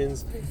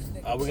conversations.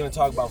 We're gonna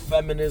talk about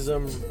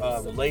feminism,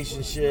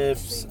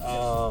 relationships,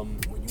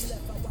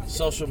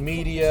 social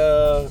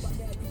media.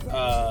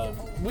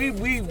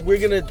 We're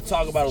gonna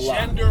talk about a lot.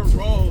 Gender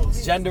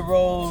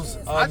roles.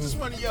 I just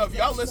want to, if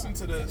y'all listen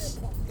to this,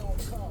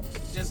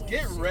 just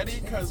get ready,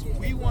 because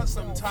we want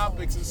some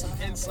topics and some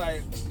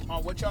insight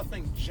on what y'all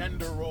think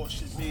gender roles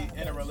should be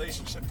in a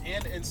relationship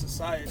and in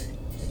society.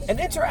 And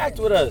interact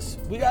with us.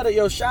 We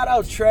gotta, shout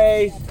out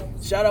Trey,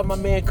 shout out my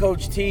man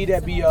Coach T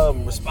that be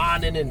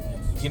responding and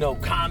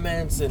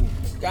comments, and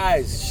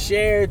guys,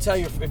 share,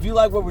 if you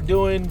like what we're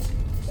doing,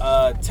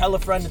 tell a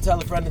friend to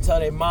tell a friend to tell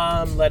their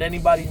mom, let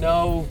anybody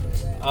know.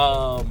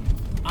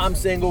 I'm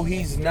single,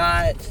 he's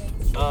not.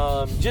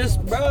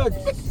 Just bro,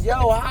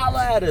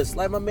 holla at us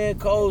like my man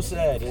Cole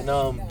said. And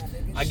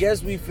I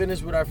guess we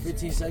finished with our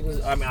 15 seconds.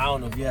 I mean, I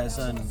don't know if you had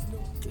something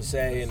to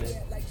say, and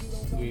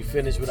we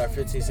finished with our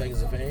 15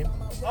 seconds of fame.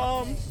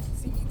 I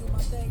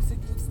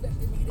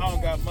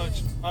don't got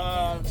much.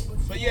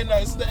 But yeah, no,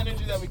 this is the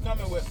energy that we're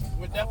coming with.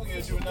 We're definitely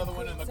gonna do another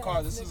one in the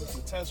car. This is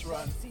a test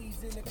run.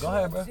 Go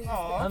ahead, bro.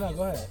 Aww. No,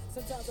 go ahead.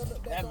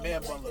 That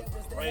man bun look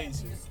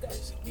crazy.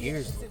 His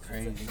ears look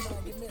crazy.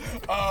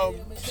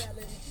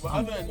 But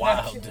other than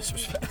Wow, that,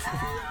 disrespectful.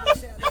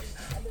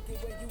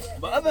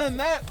 But other than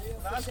that,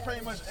 that's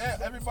pretty much it.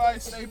 Everybody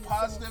stay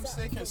positive,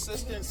 stay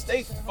consistent,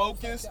 stay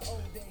focused.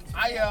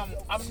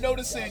 I'm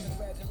noticing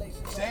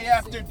day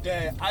after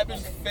day, I've been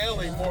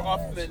failing more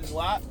often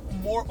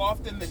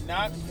than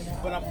not,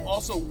 but I'm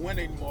also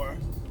winning more.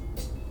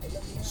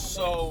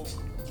 So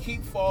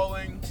keep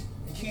falling,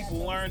 keep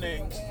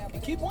learning,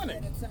 and keep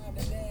winning.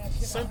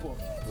 Simple.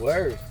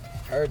 Word.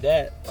 Heard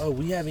that. Oh,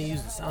 we haven't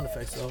used the sound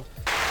effects though.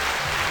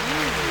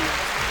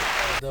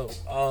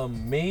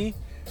 Me,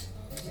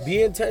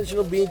 be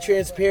intentional, being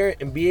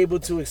transparent, and be able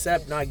to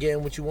accept not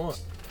getting what you want.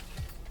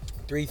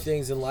 3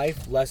 things in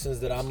life,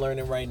 lessons that I'm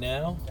learning right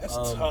now. That's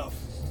tough.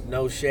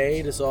 No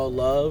shade, it's all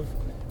love,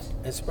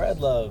 and spread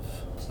love.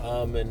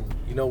 And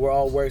we're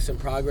all works in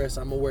progress.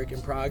 I'm a work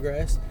in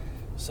progress.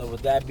 So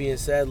with that being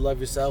said, love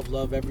yourself,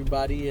 love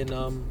everybody,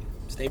 and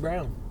stay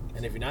brown.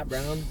 And if you're not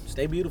brown,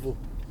 stay beautiful,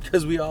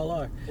 because we all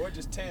are. Or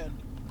just tan.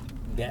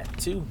 That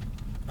too.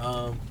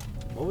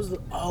 What was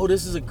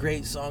this is a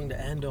great song to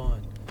end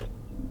on.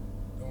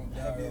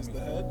 Heavy as the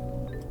head.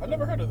 I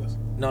never heard of this.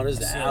 No, this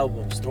is the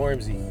album,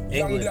 Stormzy,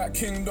 England. That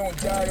king don't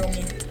die on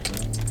me.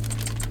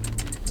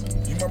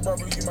 You my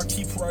brother, you my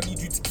keeper, I need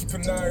you to keep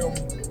an eye on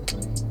me.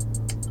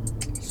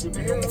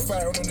 No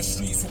fighting on the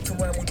streets, walking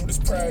around with all this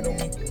pride on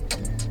me.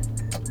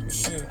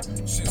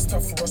 Shit's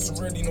tough for us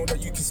already, know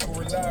that you can still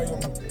rely on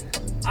me.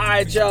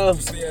 Alright, y'all.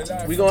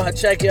 We gonna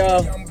check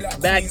y'all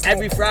back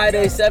every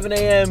Friday, 7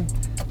 a.m.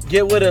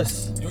 Get with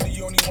us. You're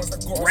the only ones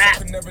that go got us, Rap. I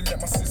can never let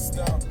my sister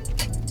down.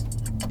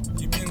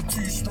 You've been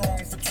too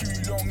strong for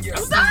too long, yeah.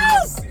 I'm Still